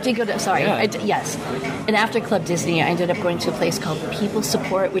 I did go to, sorry, yes. And after Club Disney, I ended up going to a place called People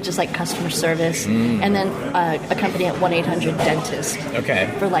Support, which is like customer service, and then a company at 1-800-DENTIST.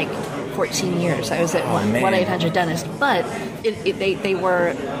 Okay. For like 14 years. I was at 1-800-DENTIST. But they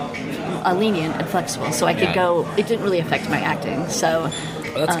were lenient and flexible, so I could go, it didn't really affect my acting, so...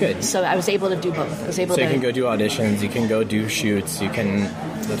 Well, that's good. So I was able to do both. You can go do auditions, you can go do shoots, you can...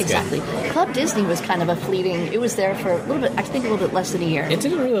 That's exactly. Good. Club Disney was kind of a fleeting... It was there for a little bit, I think a little bit less than a year. It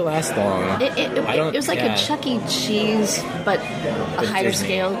didn't really last long. It was like a Chuck E. Cheese, but a higher Disney.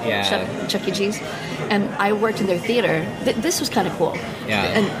 scale Chuck E. Cheese. And I worked in their theater. This was kind of cool. Yeah.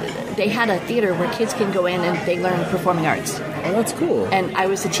 And they had a theater where kids can go in and they learn performing arts. Oh, that's cool. And I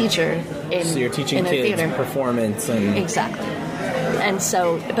was a teacher So you're teaching kids theater. Performance and... Exactly. And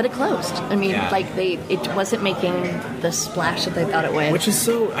so, but it closed. I mean, it wasn't making the splash that they thought it would. Which is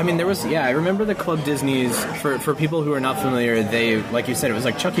so, I mean, there was, I remember the Club Disneys, for people who are not familiar, they, like you said, it was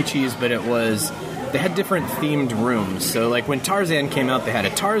like Chuck E. Cheese, but they had different themed rooms. So, like, when Tarzan came out, they had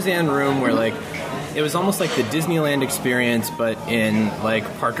a Tarzan room where, like, it was almost like the Disneyland experience, but in, like,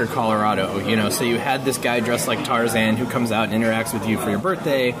 Parker, Colorado, So you had this guy dressed like Tarzan who comes out and interacts with you for your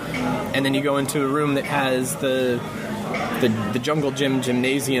birthday, and then you go into a room that has the Jungle Gym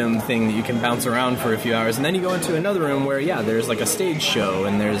gymnasium thing that you can bounce around for a few hours, and then you go into another room where there's like a stage show,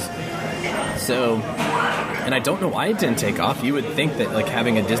 and and I don't know why it didn't take off. You would think that like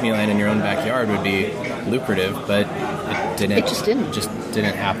having a Disneyland in your own backyard would be lucrative, but it didn't. It just didn't. Just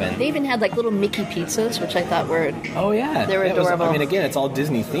didn't happen. They even had like little Mickey pizzas, which I thought were they were adorable. Again, it's all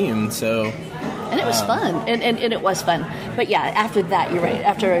Disney themed, so. And it was fun, and it was fun. But yeah, after that, you're right.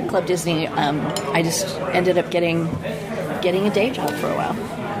 After Club Disney, I just ended up getting a day job for a while.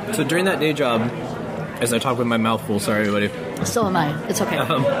 So during that day job, as I talk with my mouth full, sorry everybody. So am I. It's okay.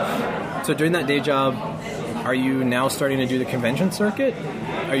 So during that day job, are you now starting to do the convention circuit?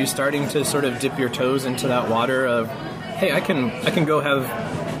 Are you starting to sort of dip your toes into that water of, hey, I can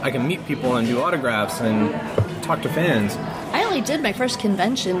meet people and do autographs and talk to fans? I only did my first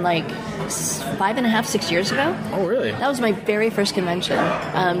convention like 5.5, 6 years ago. Oh, really? That was my very first convention,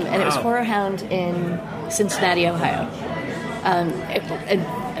 and it was Horror Hound in Cincinnati, Ohio. And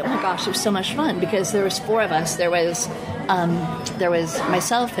oh my gosh, it was so much fun because there was 4 of us. There was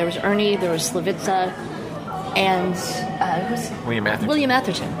myself, there was Ernie, there was Slavitza, and William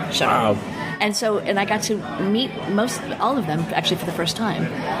Atherton. Sure. Wow. And I got to meet all of them actually for the first time.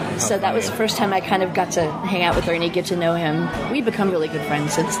 So that was the first time I kind of got to hang out with Ernie, get to know him. We've become really good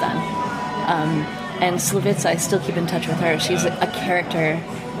friends since then. And Slavitza, I still keep in touch with her. She's a character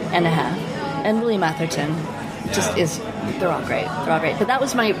and a half. And William Atherton they're all great. They're all great. But that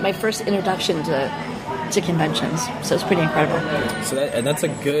was my first introduction to conventions. So it's pretty incredible. So that's a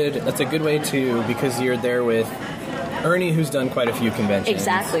good way to, because you're there with Ernie, who's done quite a few conventions.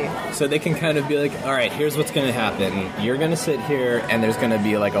 Exactly. So they can kind of be like, all right, here's what's going to happen. You're going to sit here, and there's going to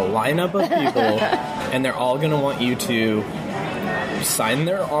be like a lineup of people, and they're all going to want you to sign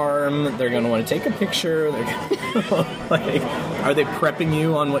their arm. They're going to want to take a picture. Like, are they prepping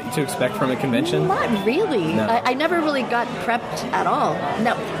you on what to expect from a convention? Not really. No. I never really got prepped at all.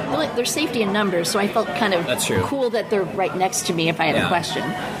 No, really, there's safety in numbers, so I felt kind of cool that they're right next to me if I had a question.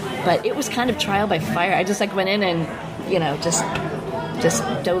 But it was kind of trial by fire. I just like went in and just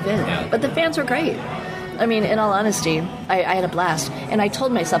dove in. Yeah. But the fans were great. I mean, in all honesty, I had a blast. And I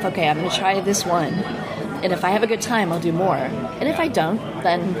told myself, okay, I'm going to try this one. And if I have a good time, I'll do more. And if I don't,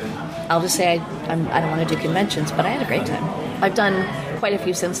 then I'll just say I don't want to do conventions. But I had a great time. I've done quite a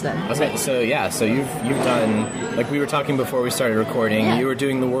few since then. Okay, so you've done, like we were talking before we started recording, you were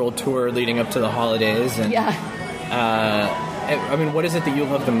doing the world tour leading up to the holidays. And, I mean, what is it that you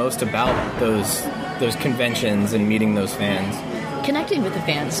love the most about those conventions and meeting those fans? Connecting with the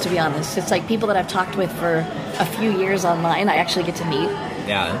fans, to be honest. It's like people that I've talked with for a few years online, I actually get to meet.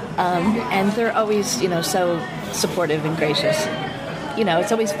 Yeah. And they're always, so supportive and gracious.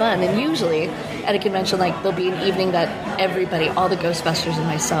 It's always fun. And usually at a convention, like, there'll be an evening that everybody, all the Ghostbusters and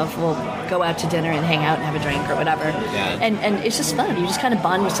myself, will go out to dinner and hang out and have a drink or whatever. Yeah. And it's just fun. You just kind of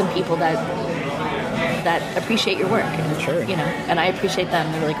bond with some people that appreciate your work. And, sure. And I appreciate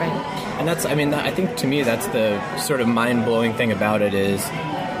them. They're really great. And I think to me that's the sort of mind-blowing thing about it is,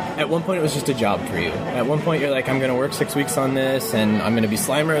 at one point it was just a job for you. At one point you're like, I'm going to work 6 weeks on this and I'm going to be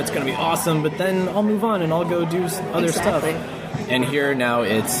Slimer, it's going to be awesome, but then I'll move on and I'll go do other stuff. And here now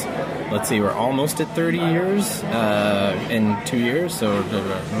it's, let's see, we're almost at 30 years in 2 years, so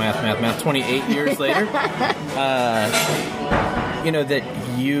math, 28 years later. That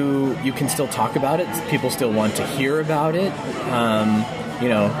you can still talk about it. People still want to hear about it.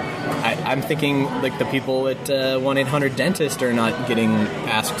 I'm thinking like the people at 1-800-DENTIST are not getting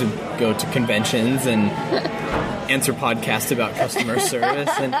asked to go to conventions and answer podcasts about customer service.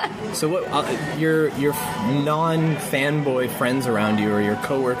 And so what your non-fanboy friends around you or your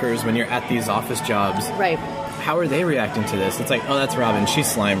coworkers when you're at these office jobs, right? How are they reacting to this? It's like, oh, that's Robin. She's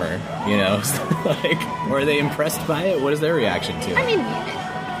Slimer, or are they impressed by it? What is their reaction to it? I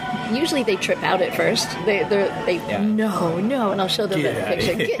mean, usually they trip out at first. They no, and I'll show them the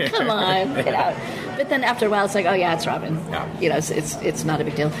picture. Come on, get out. But then after a while, it's like, oh yeah, it's Robin. Yeah. It's not a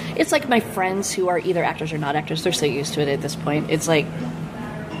big deal. It's like my friends who are either actors or not actors. They're so used to it at this point. It's like,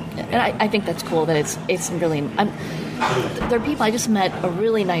 and I think that's cool that it's really. There are people. I just met a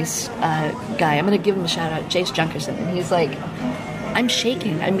really nice guy. I'm going to give him a shout out, Jace Junkerson, and he's like, I'm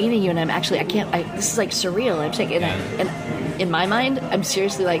shaking. I'm meeting you, and I can't. This is like surreal. I'm shaking, and in my mind, I'm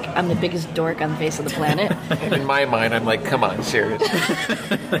seriously like, I'm the biggest dork on the face of the planet. In my mind, I'm like, come on, serious.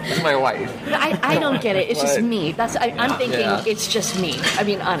 It's my wife. I don't get it. It's just me. I'm thinking it's just me. I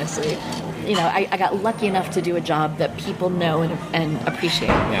mean, honestly. I got lucky enough to do a job that people know and appreciate.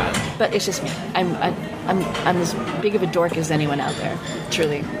 Yeah. But it's just me. I'm as big of a dork as anyone out there.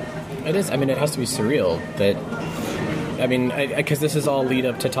 Truly. It is. I mean, it has to be surreal that. I mean, because this is all lead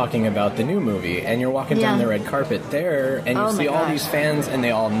up to talking about the new movie, and you're walking down the red carpet there, and you see all these fans, and they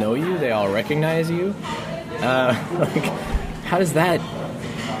all know you, they all recognize you. How does that?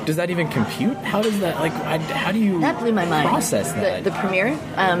 Does that even compute? How does that, how do you that blew my mind. Process that? The premiere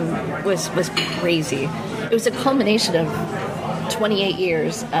was crazy. It was a culmination of 28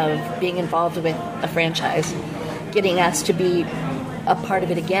 years of being involved with a franchise, getting asked to be a part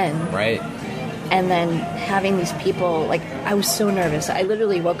of it again. Right. And then having these people, I was so nervous. I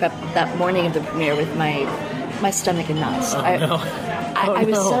literally woke up that morning of the premiere with my stomach in knots. I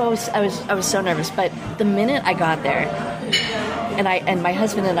was so nervous. But the minute I got there, and my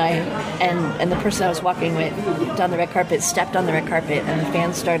husband and I and the person I was walking with down the red carpet stepped on the red carpet, and the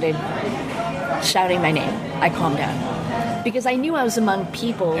fans started shouting my name, I calmed down because I knew I was among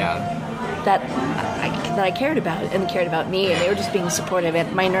people that I cared about and cared about me, and they were just being supportive,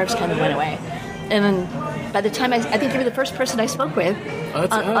 and my nerves kind of went away. And then by the time I think you were the first person I spoke with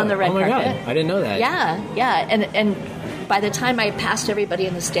on the red carpet. God. I didn't know that. Yeah. And by the time I passed everybody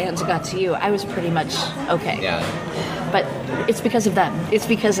in the stands and got to you, I was pretty much okay. Yeah. But it's because of them. It's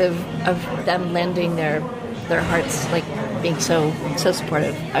because of them lending their hearts, being so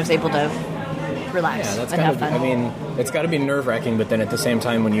supportive. I was able to relax and have fun. I mean, it's got to be nerve-wracking, but then at the same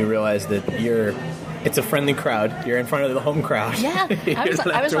time when you realize that it's a friendly crowd. You're in front of the home crowd. Yeah,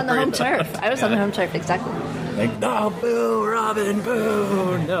 I was on the home turf. I was on the home turf, exactly. No, boo, Robin,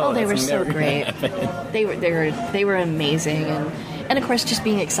 boo. No, they were so great. They were amazing, and of course, just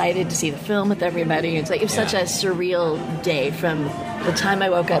being excited to see the film with everybody. It was such a surreal day from the time I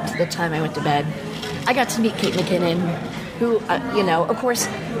woke up to the time I went to bed. I got to meet Kate McKinnon, who, of course,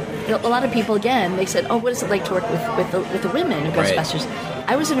 a lot of people, again, they said, oh, what is it like to work with the women of Ghostbusters?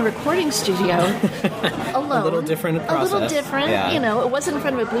 I was in a recording studio alone. A little different process. A little different, It wasn't in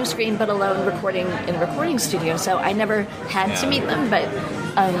front of a blue screen, but alone recording in a recording studio. So I never had to meet them, but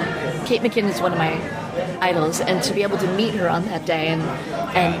Kate McKinnon is one of my idols, and to be able to meet her on that day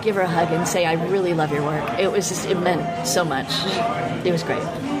and give her a hug and say, I really love your work, it meant so much. It was great.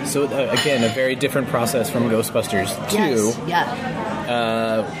 So, again, a very different process from Ghostbusters 2. Yes, yeah.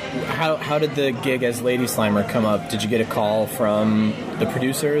 How did the gig as Lady Slimer come up? Did you get a call from the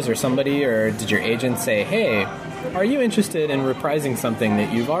producers or somebody, or did your agent say, hey, are you interested in reprising something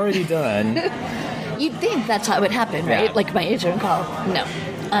that you've already done? You'd think that's how it would happen, right? Yeah. Like my agent call. No.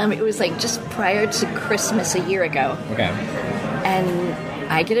 It was just prior to Christmas a year ago. Okay. And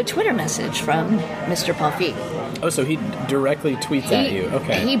I get a Twitter message from Mr. Paul Feig. Oh, so he directly tweets at you.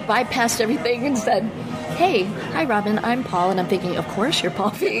 Okay. He bypassed everything and said, hey, hi, Robin, I'm Paul. And I'm thinking, of course you're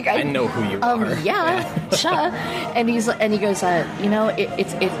Paul Feig. I know who you are. Yeah. Sure. And he goes,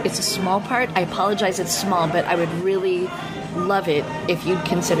 it's a small part. I apologize, it's small, but I would really love it if you'd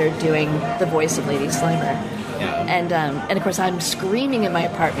consider doing the voice of Lady Slimer. Yeah. And of course, I'm screaming in my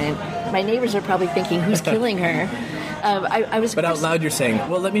apartment. My neighbors are probably thinking, who's killing her? But out loud you're saying,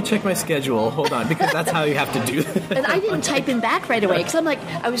 well, let me check my schedule. Hold on, because that's how you have to do it. And I didn't type him back right away, because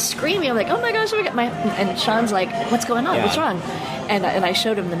I was screaming. I'm like, oh my gosh, and Sean's like, what's going on? Yeah. What's wrong? And I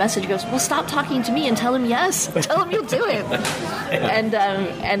showed him the message. He goes, well, stop talking to me and tell him yes. Tell him you'll do it. Yeah.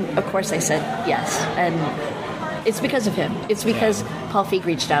 And of course I said yes. And It's because of him. It's because Paul Feig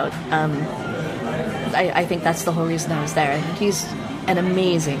reached out. I think that's the whole reason I was there. He's an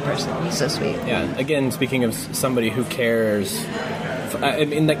amazing person. He's so sweet. Yeah. Again, speaking of somebody who cares, I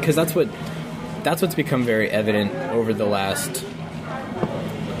mean, because that's what's become very evident over the last.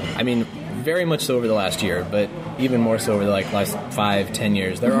 I mean, very much so over the last year, but even more so over the last 5-10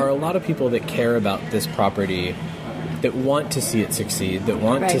 years. There are a lot of people that care about this property, that want to see it succeed, that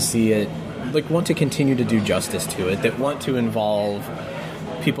want to see it, want to continue to do justice to it, that want to involve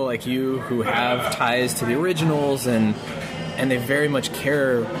people like you who have ties to the originals, and they very much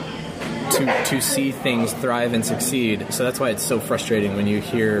care to see things thrive and succeed. So that's why it's so frustrating when you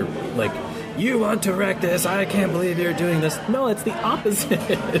hear, you want to wreck this, I can't believe you're doing this. No, it's the opposite.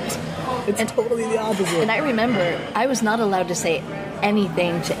 It's totally the opposite. And I remember I was not allowed to say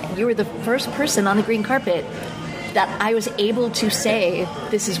anything you were the first person on the green carpet that I was able to say,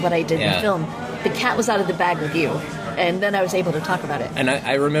 this is what I did in the film. The cat was out of the bag with you. And then I was able to talk about it. And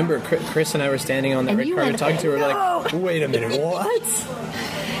I remember Chris and I were standing on the red carpet talking to her, like, wait a minute, what?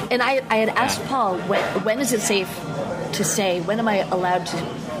 And I had asked Paul, when is it safe to say, when am I allowed to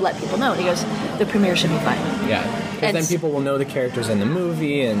let people know? And he goes, the premiere should be fine. Yeah. Because then people will know the characters in the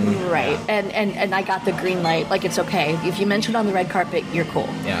movie. Right. And I got the green light. Like, it's okay. If you mention on the red carpet, you're cool.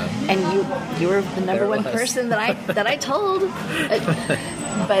 Yeah. And you were the number one person that I told.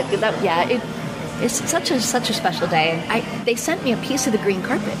 But it's such a special day. And they sent me a piece of the green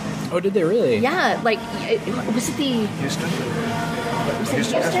carpet. Oh, did they really? Yeah. Was it the...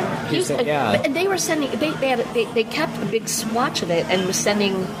 Houston? Yeah. And they were sending. They kept a big swatch of it and was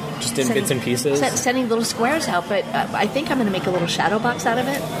sending just in bits and pieces, sending little squares out. But I think I'm going to make a little shadow box out of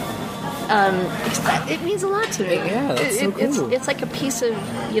it. It means a lot to me. Yeah, that's so cool. It's like a piece of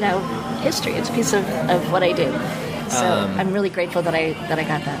history. It's a piece of what I did. So I'm really grateful that I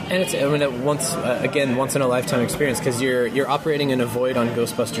got that. And it's once in a lifetime experience, because you're operating in a void on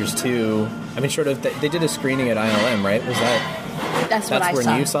Ghostbusters 2. I mean, sort of. They did a screening at ILM, right? Was that? That's what I saw. That's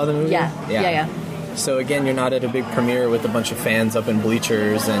when you saw the movie? Yeah. So again, you're not at a big premiere with a bunch of fans up in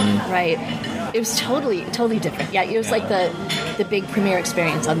bleachers and... Right. It was totally different. Yeah, it was like the big premiere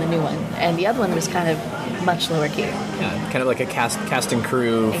experience on the new one. And the other one was kind of much lower key. Yeah, kind of like a cast and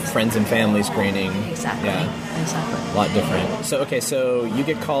crew, friends and family screening. Exactly. Yeah. Exactly. A lot different. So you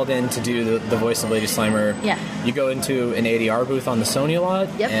get called in to do the voice of Lady Slimer. Yeah. You go into an ADR booth on the Sony lot.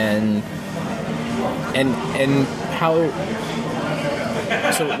 Yep. And how...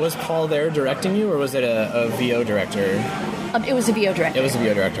 So was Paul there directing you, or was it a VO director? It was a VO director. It was a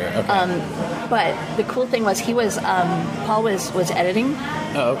VO director. Okay. But the cool thing was Paul was editing.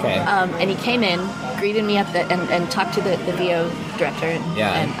 Oh, okay. And he came in, greeted me and talked to the VO director.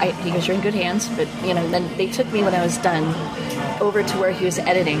 And he goes, "You're in good hands." But then they took me when I was done over to where he was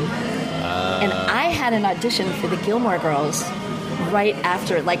editing, and I had an audition for the Gilmore Girls. Right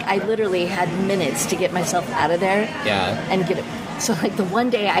after, I literally had minutes to get myself out of there. Yeah. And get it. So, the one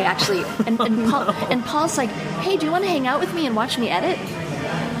day I actually... And Paul's like, hey, do you want to hang out with me and watch me edit?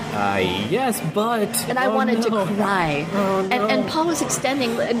 Yes, but... And I wanted to cry. Oh, no. And Paul was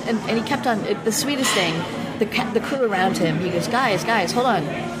extending, and he kept on... The sweetest thing, the crew around him, he goes, guys, hold on.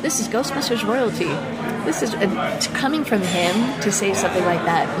 This is Ghostbusters royalty. This is... coming from him to say something like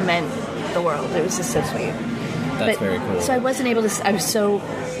that meant the world. It was just so sweet. That's very cool. So I wasn't able to... I was so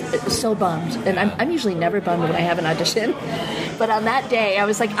bummed. And I'm usually never bummed when I have an audition. But on that day, I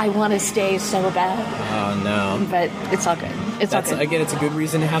was like, I want to stay so bad. Oh, no. But it's all good. It's all good. Again, it's a good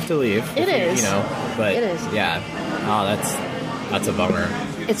reason to have to leave. It is. But it is. Yeah. Oh, that's a bummer.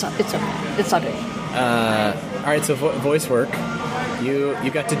 It's okay. It's all good. All right, so voice work. You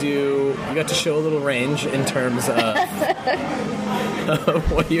got to show a little range in terms of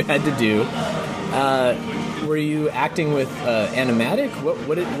what you had to do. Were you acting with animatic?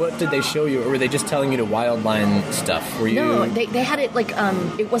 What did they show you, or were they just telling you to wildline stuff? Were you? No, they had it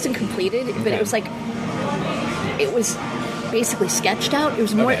it wasn't completed, but it was it was basically sketched out. It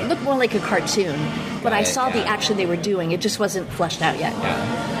was more it looked more like a cartoon, but I saw the action they were doing. It just wasn't fleshed out yet.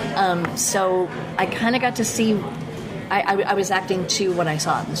 Yeah. So I kind of got to see. I was acting to what I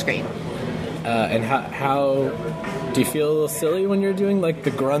saw on the screen. And how do you feel a little silly when you're doing the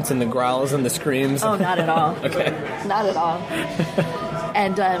grunts and the growls and the screams? Oh, not at all. Okay. Not at all.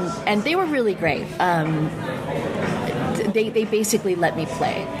 And they were really great. They basically let me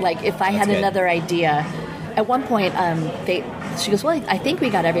play. If I had another idea, at one point she goes, "Well, I think we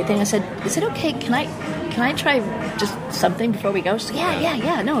got everything." I said, "Is it okay? Can I try just something before we go?" She said,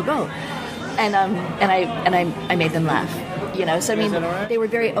 "Yeah, no, go." And I made them laugh. You know, so I mean, they were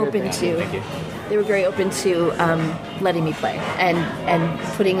very open to. They were very open to letting me play and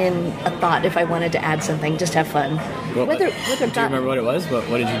putting in a thought if I wanted to add something, just have fun. Do you remember what it was?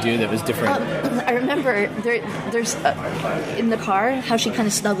 What did you do that was different? I remember there's in the car how she kind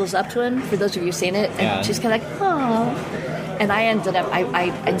of snuggles up to him. For those of you who've seen it, and she's kind of like, oh. And I ended up,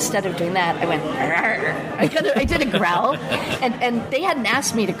 I instead of doing that, I went, I did a growl, and they hadn't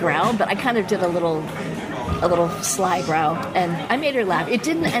asked me to growl, but I kind of did a little sly growl, and I made her laugh. It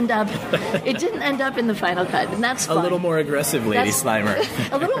didn't end up in the final cut, and that's fun. A little more aggressive, Lady Slimer.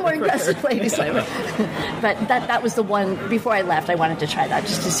 A little more aggressive, Lady Slimer. But that was the one. Before I left, I wanted to try that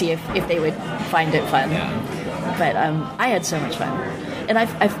just to see if they would find it fun. Yeah. But I had so much fun, and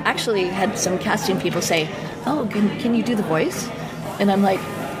I've actually had some casting people say, "Oh, can you do the voice?" And I'm like,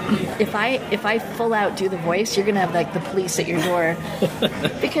 if I full out do the voice, you're gonna have like the police at your door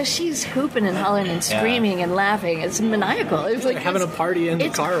because she's hooping and hollering and screaming and laughing. It's maniacal. It's like having a party in the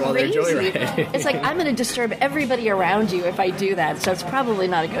car while they're joyriding. It's like I'm gonna disturb everybody around you if I do that. So it's probably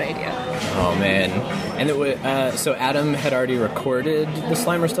not a good idea. Oh man! And so Adam had already recorded the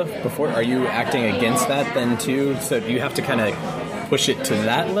Slimer stuff before. Are you acting against that then too? So you have to kind of push it to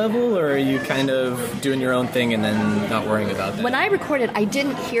that level, or are you kind of doing your own thing and then not worrying about that? When I recorded, I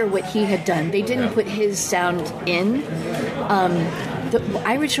didn't hear what he had done. They didn't put his sound in.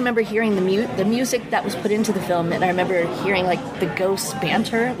 I just remember hearing the music that was put into the film, and I remember hearing like the ghosts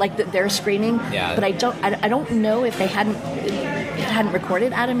banter, like their screaming. Yeah. But I don't know if they hadn't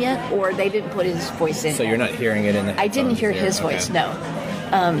recorded Adam yet, or they didn't put his voice in. So you're not hearing it in the headphones. I didn't hear his voice, no.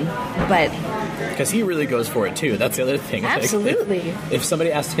 But because he really goes for it too. That's the other thing. Absolutely. Like, if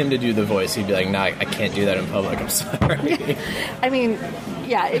somebody asked him to do the voice, he'd be like, "No, I can't do that in public. I'm sorry." I mean,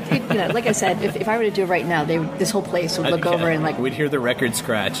 yeah. Like I said, if I were to do it right now, this whole place would look over and like we'd hear the record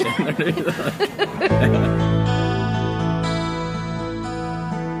scratch.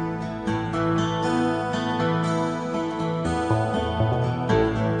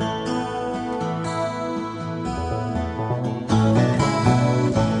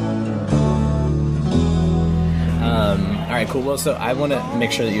 Cool. Well, so I want to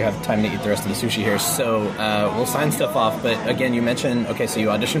make sure that you have time to eat the rest of the sushi here. So we'll sign stuff off. But again, you mentioned, so you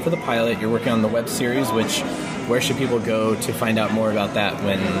auditioned for the pilot. You're working on the web series, where should people go to find out more about that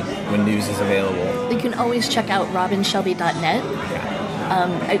when news is available? You can always check out robinshelby.net.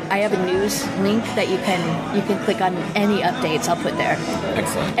 I have a news link that you can click on any updates I'll put there.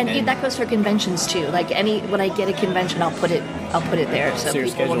 Excellent. And that goes for conventions too. Like when I get a convention, I'll put it there so your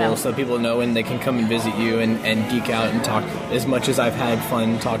people schedule, will know. So people know when they can come and visit you and geek out and talk. As much as I've had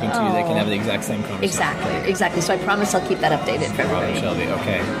fun talking to you, they can have the exact same conversation. Exactly. So I promise I'll keep that updated for everybody. Robin Shelby.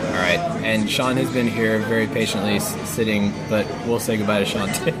 Okay. All right. And Sean has been here very patiently sitting, but we'll say goodbye to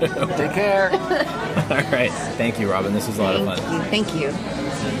Sean too. Take care. All right. Thank you, Robin. This was a lot of fun. Thank you.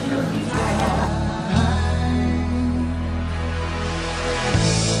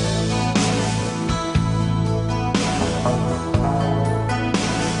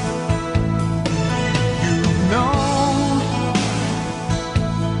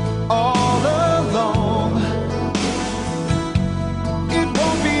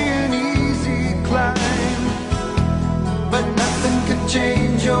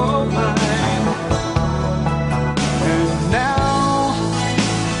 Change your mind. And now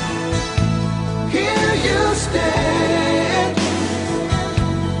here you stand.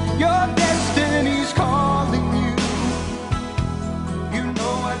 Your destiny's calling you. You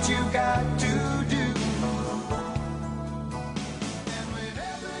know what you got to